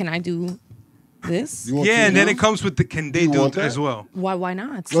that. Can I do this? You want Yeah, to, and then no? it comes with the can they You do want it that? as well. Why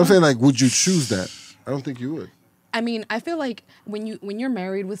not? No, I'm saying, like, would you choose that? I don't think you would. I mean, I feel like when you're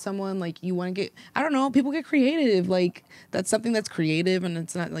married with someone, like you want to get, I don't know, people get creative. Like that's something that's creative and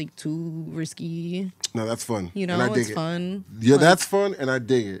it's not like too risky. No, that's fun. You know, and I dig it's it. fun. Yeah, Like, that's fun, and I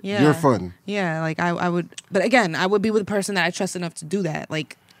dig it. yeah. You're fun. Yeah, like I would, but again, I would be with a person that I trust enough to do that.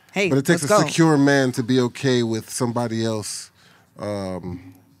 Like, hey, But it takes let's a go. secure man to be okay with somebody else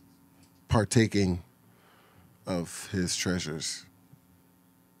partaking of his treasures.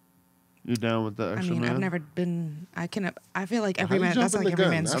 You down with that I extra mean, man? I've never been. I feel like every How you man. That's jumping like the every gun?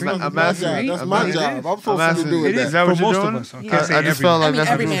 man's That's dream. my I'm job. asking- That's I'm my asking- job. I'm supposed to do It that. is that what for you're most doing? of us. I Yeah. can't say I just every felt man. like that's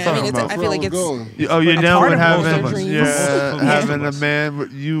every what you man. was I mean, talking it's, about. I feel like That's it's. where I'm going. Oh, you're a down part with of most of having our dreams. having a man,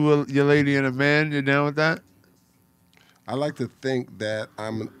 with your lady and a man. You're down with that? I like to think that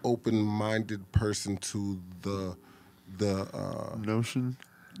I'm an open-minded person to the Notion.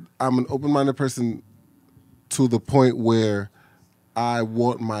 I'm an open-minded person to the point where I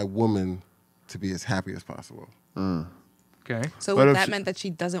want my woman to be as happy as possible. Okay. So But if that she- meant that she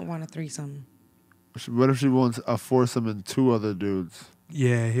doesn't want a threesome. What if she wants a foursome and two other dudes?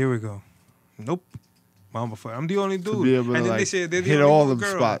 Yeah, here we go. Nope. Mama fuck. I'm the only dude. be able to, and then they like, say they're the hit only all one them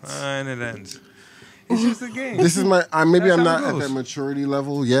girl. spots. And it ends. It's just a game. This is my. Maybe That's I'm how not it at goes. that maturity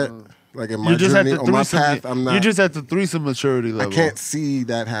level yet. Like in my You just at journey the on my threesome. path, I'm not. You just at the threesome maturity I level. can't see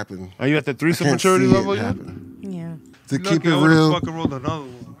that happen. Are you at the I threesome can't maturity see level it yet? happen. Yeah. To Lucky keep it I would've real, fucking rolled another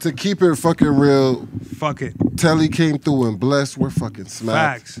one. to keep it fucking real, Fuck it. Telly came through and blessed. We're fucking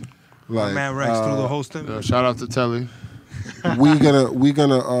smacked. Facts. Like, My man Rex through the hosting. Shout out to Telly. we're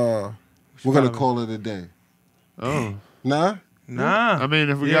gonna call it a day. Oh, Nah. Nah. I mean,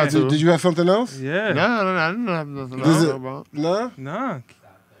 if we Yeah. got to. Did you have something else? Yeah. No, I didn't have nothing to Does talk it- about. Nah. Nah.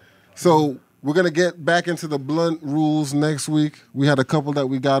 So we're gonna get back into the blunt rules next week. We had a couple that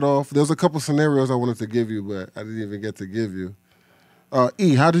we got off. There was a couple scenarios I wanted to give you, but I didn't even get to give you.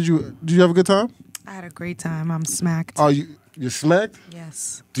 E, how did you have a good time? I had a great time. I'm smacked. Are you smacked?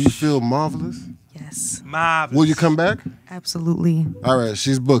 Yes. Do you feel marvelous? Yes. Marvelous. Will you come back? Absolutely. All right,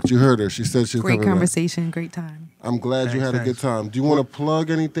 she's booked. You heard her. She said she's Great coming back. conversation. Great time. I'm glad you had a good Thanks. time. Do you want to plug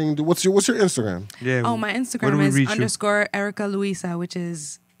anything? What's your Instagram? Yeah. Oh, my where do Instagram we is reach you? _ Erica Luisa, which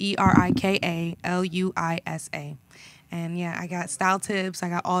is ErikaLuisa. And yeah, I got style tips. I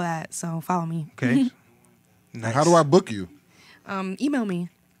got all that. So follow me. Okay. Nice. How do I book you? Email me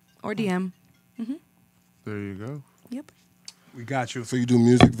or DM. There you go. Yep. We got you. So you do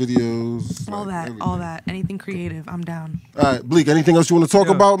music videos? All like that. everything. All that. Anything creative. I'm down. All right, Bleak, anything else you want to talk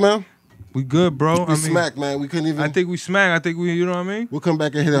Yeah. about, man? We good, bro. We smacked, man. We couldn't even. I think we smack. I think we, you know what I mean? We'll come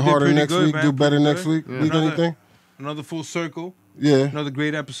back and hit it did harder pretty next good, week, man. do better Pretty next good. week. Yeah. Bleak, anything? Another full circle. Yeah. Another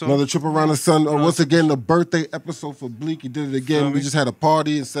great episode. Another trip around the sun. Once again, the birthday episode for Bleak. He did it again. Feel We me? just had a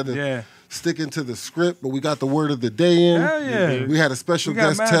party instead of Yeah. sticking to the script, but we got the word of the day in. Hell yeah. We had a special We got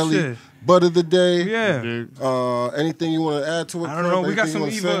guest, mad Telly. shit. Butt of the day. Yeah. Anything you want to add to it? I don't know. Crump? We got Anything some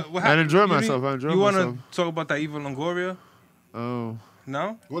you wanna Eva. say? What I enjoyed you myself. need- I enjoyed You want myself. to talk about that Eva Longoria? Oh.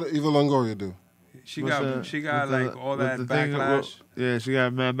 No? What did Eva Longoria do? She What's got that? she got What's like all what's that the thing backlash. yeah, she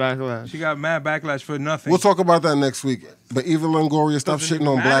got mad backlash. She got mad backlash for nothing. We'll talk about that next week. But Eva Longoria, stop Doesn't shitting even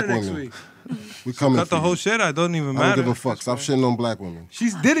on matter black next women. week. We coming Cut for the you. whole shit. I don't even I matter. don't give a fuck. Stop shitting on black women. She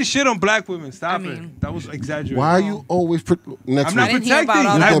didn't shit on black women. Stop I it. mean- That was exaggerated. Why are you always next I'm not I week? didn't hear protecting. about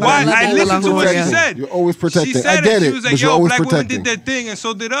all I, that, but why, you're I always listened to what she protecting. said. You're always protecting. She said I get She it, was but like, you're yo, always black women protecting. did their thing and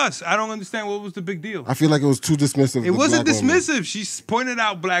so did us. I don't understand what was the big deal. I feel like it was too dismissive. It of wasn't black women. dismissive. She pointed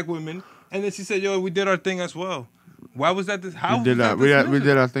out black women and then she said, yo, we did our thing as well. Why was that? How We did was that. that We dismissive?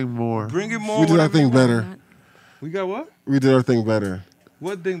 did our thing more. Bring it more. We did our whatever thing you want. better. We got what? We did our thing better.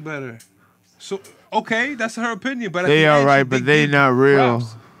 What thing better? So okay, that's her opinion. But at They the all end, right, she but did they give not real.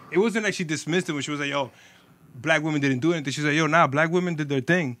 props. It wasn't like she dismissed it when she was like, "Yo, black women didn't do anything." She was like, "Yo, nah, black women did their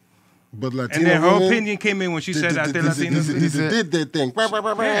thing." But Latino And then her women opinion came in when she said that they're Latinas. did their thing.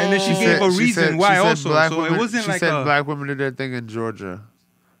 Yeah, and then she gave a reason why also. So it wasn't like black women did their thing in Georgia,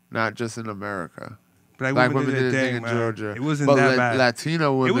 not just in America. Black women did their thing in man. Georgia. It wasn't but that bad.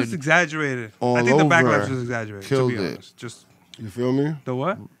 Latino women. It was exaggerated. All I think the backlash over was exaggerated. killed to be it. honest. Just You feel me? the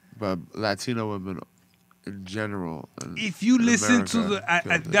what? But Latino women in general. If you listen to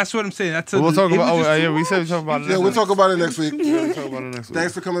America that's what I'm saying. That's we'll talk about. We said we talk about it. Yeah, we'll talk about it next week. We'll talk about it next week.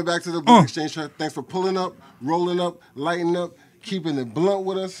 Thanks for coming back to the Blunt Exchange Show. Thanks for pulling up, rolling up, lighting up, keeping it blunt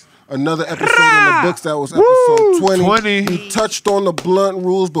with us. Another episode in the books. That was episode 20. We touched on the blunt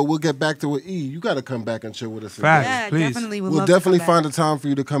rules, but we'll get back to it. E, you got to come back and chill with us. Facts, Yeah, please. definitely. We'll definitely find a time for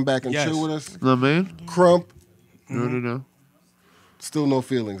you to come back and Yes. chill with us. You know what I mean? Crump, No. still no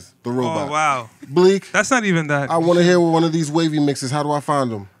feelings. The robot. Oh wow, Bleak, that's not even that. I want to hear one of these wavy mixes. How do I find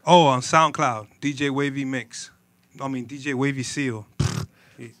them? Oh, on SoundCloud, DJ Wavy Mix. I mean DJ Wavy Seal.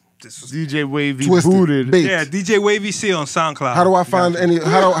 This was, DJ Wavy Twisted, booted. baked. yeah, DJ Wavy Seal on SoundCloud. How do I find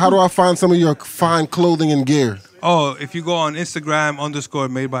how do I find some of your fine clothing and gear? Oh, if you go on Instagram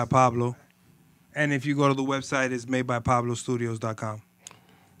 _ Made by Pablo, and if you go to the website, it's madebypablostudios.com.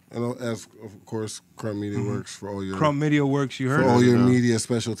 And as of course, Crumb Media Works for all your Crumb Media Works, you heard for all it. your media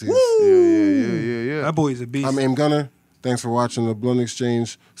specialties. Yeah. That boy is a beast. I'm Aim Gunner. Thanks for watching the Blunt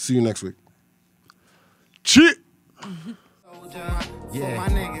Exchange. See you next week. Chit. Yeah. For my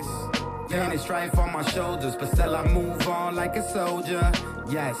niggas, pain and strife on my shoulders, but still I move on like a soldier.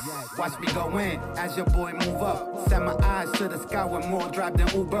 Yes, watch me go in as your boy move up. Set my eyes to the sky with more drive than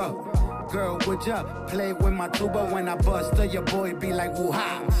Uber. Girl, would ya play with my tuba when I bust to your boy be like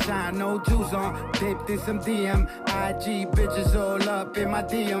woo-ha. Shine no juice on, dipped in some DM. IG bitches all up in my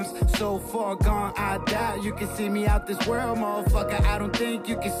DMs. So far gone, I doubt you can see me out this world, motherfucker. I don't think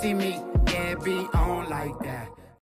you can see me. Yeah, be on like that.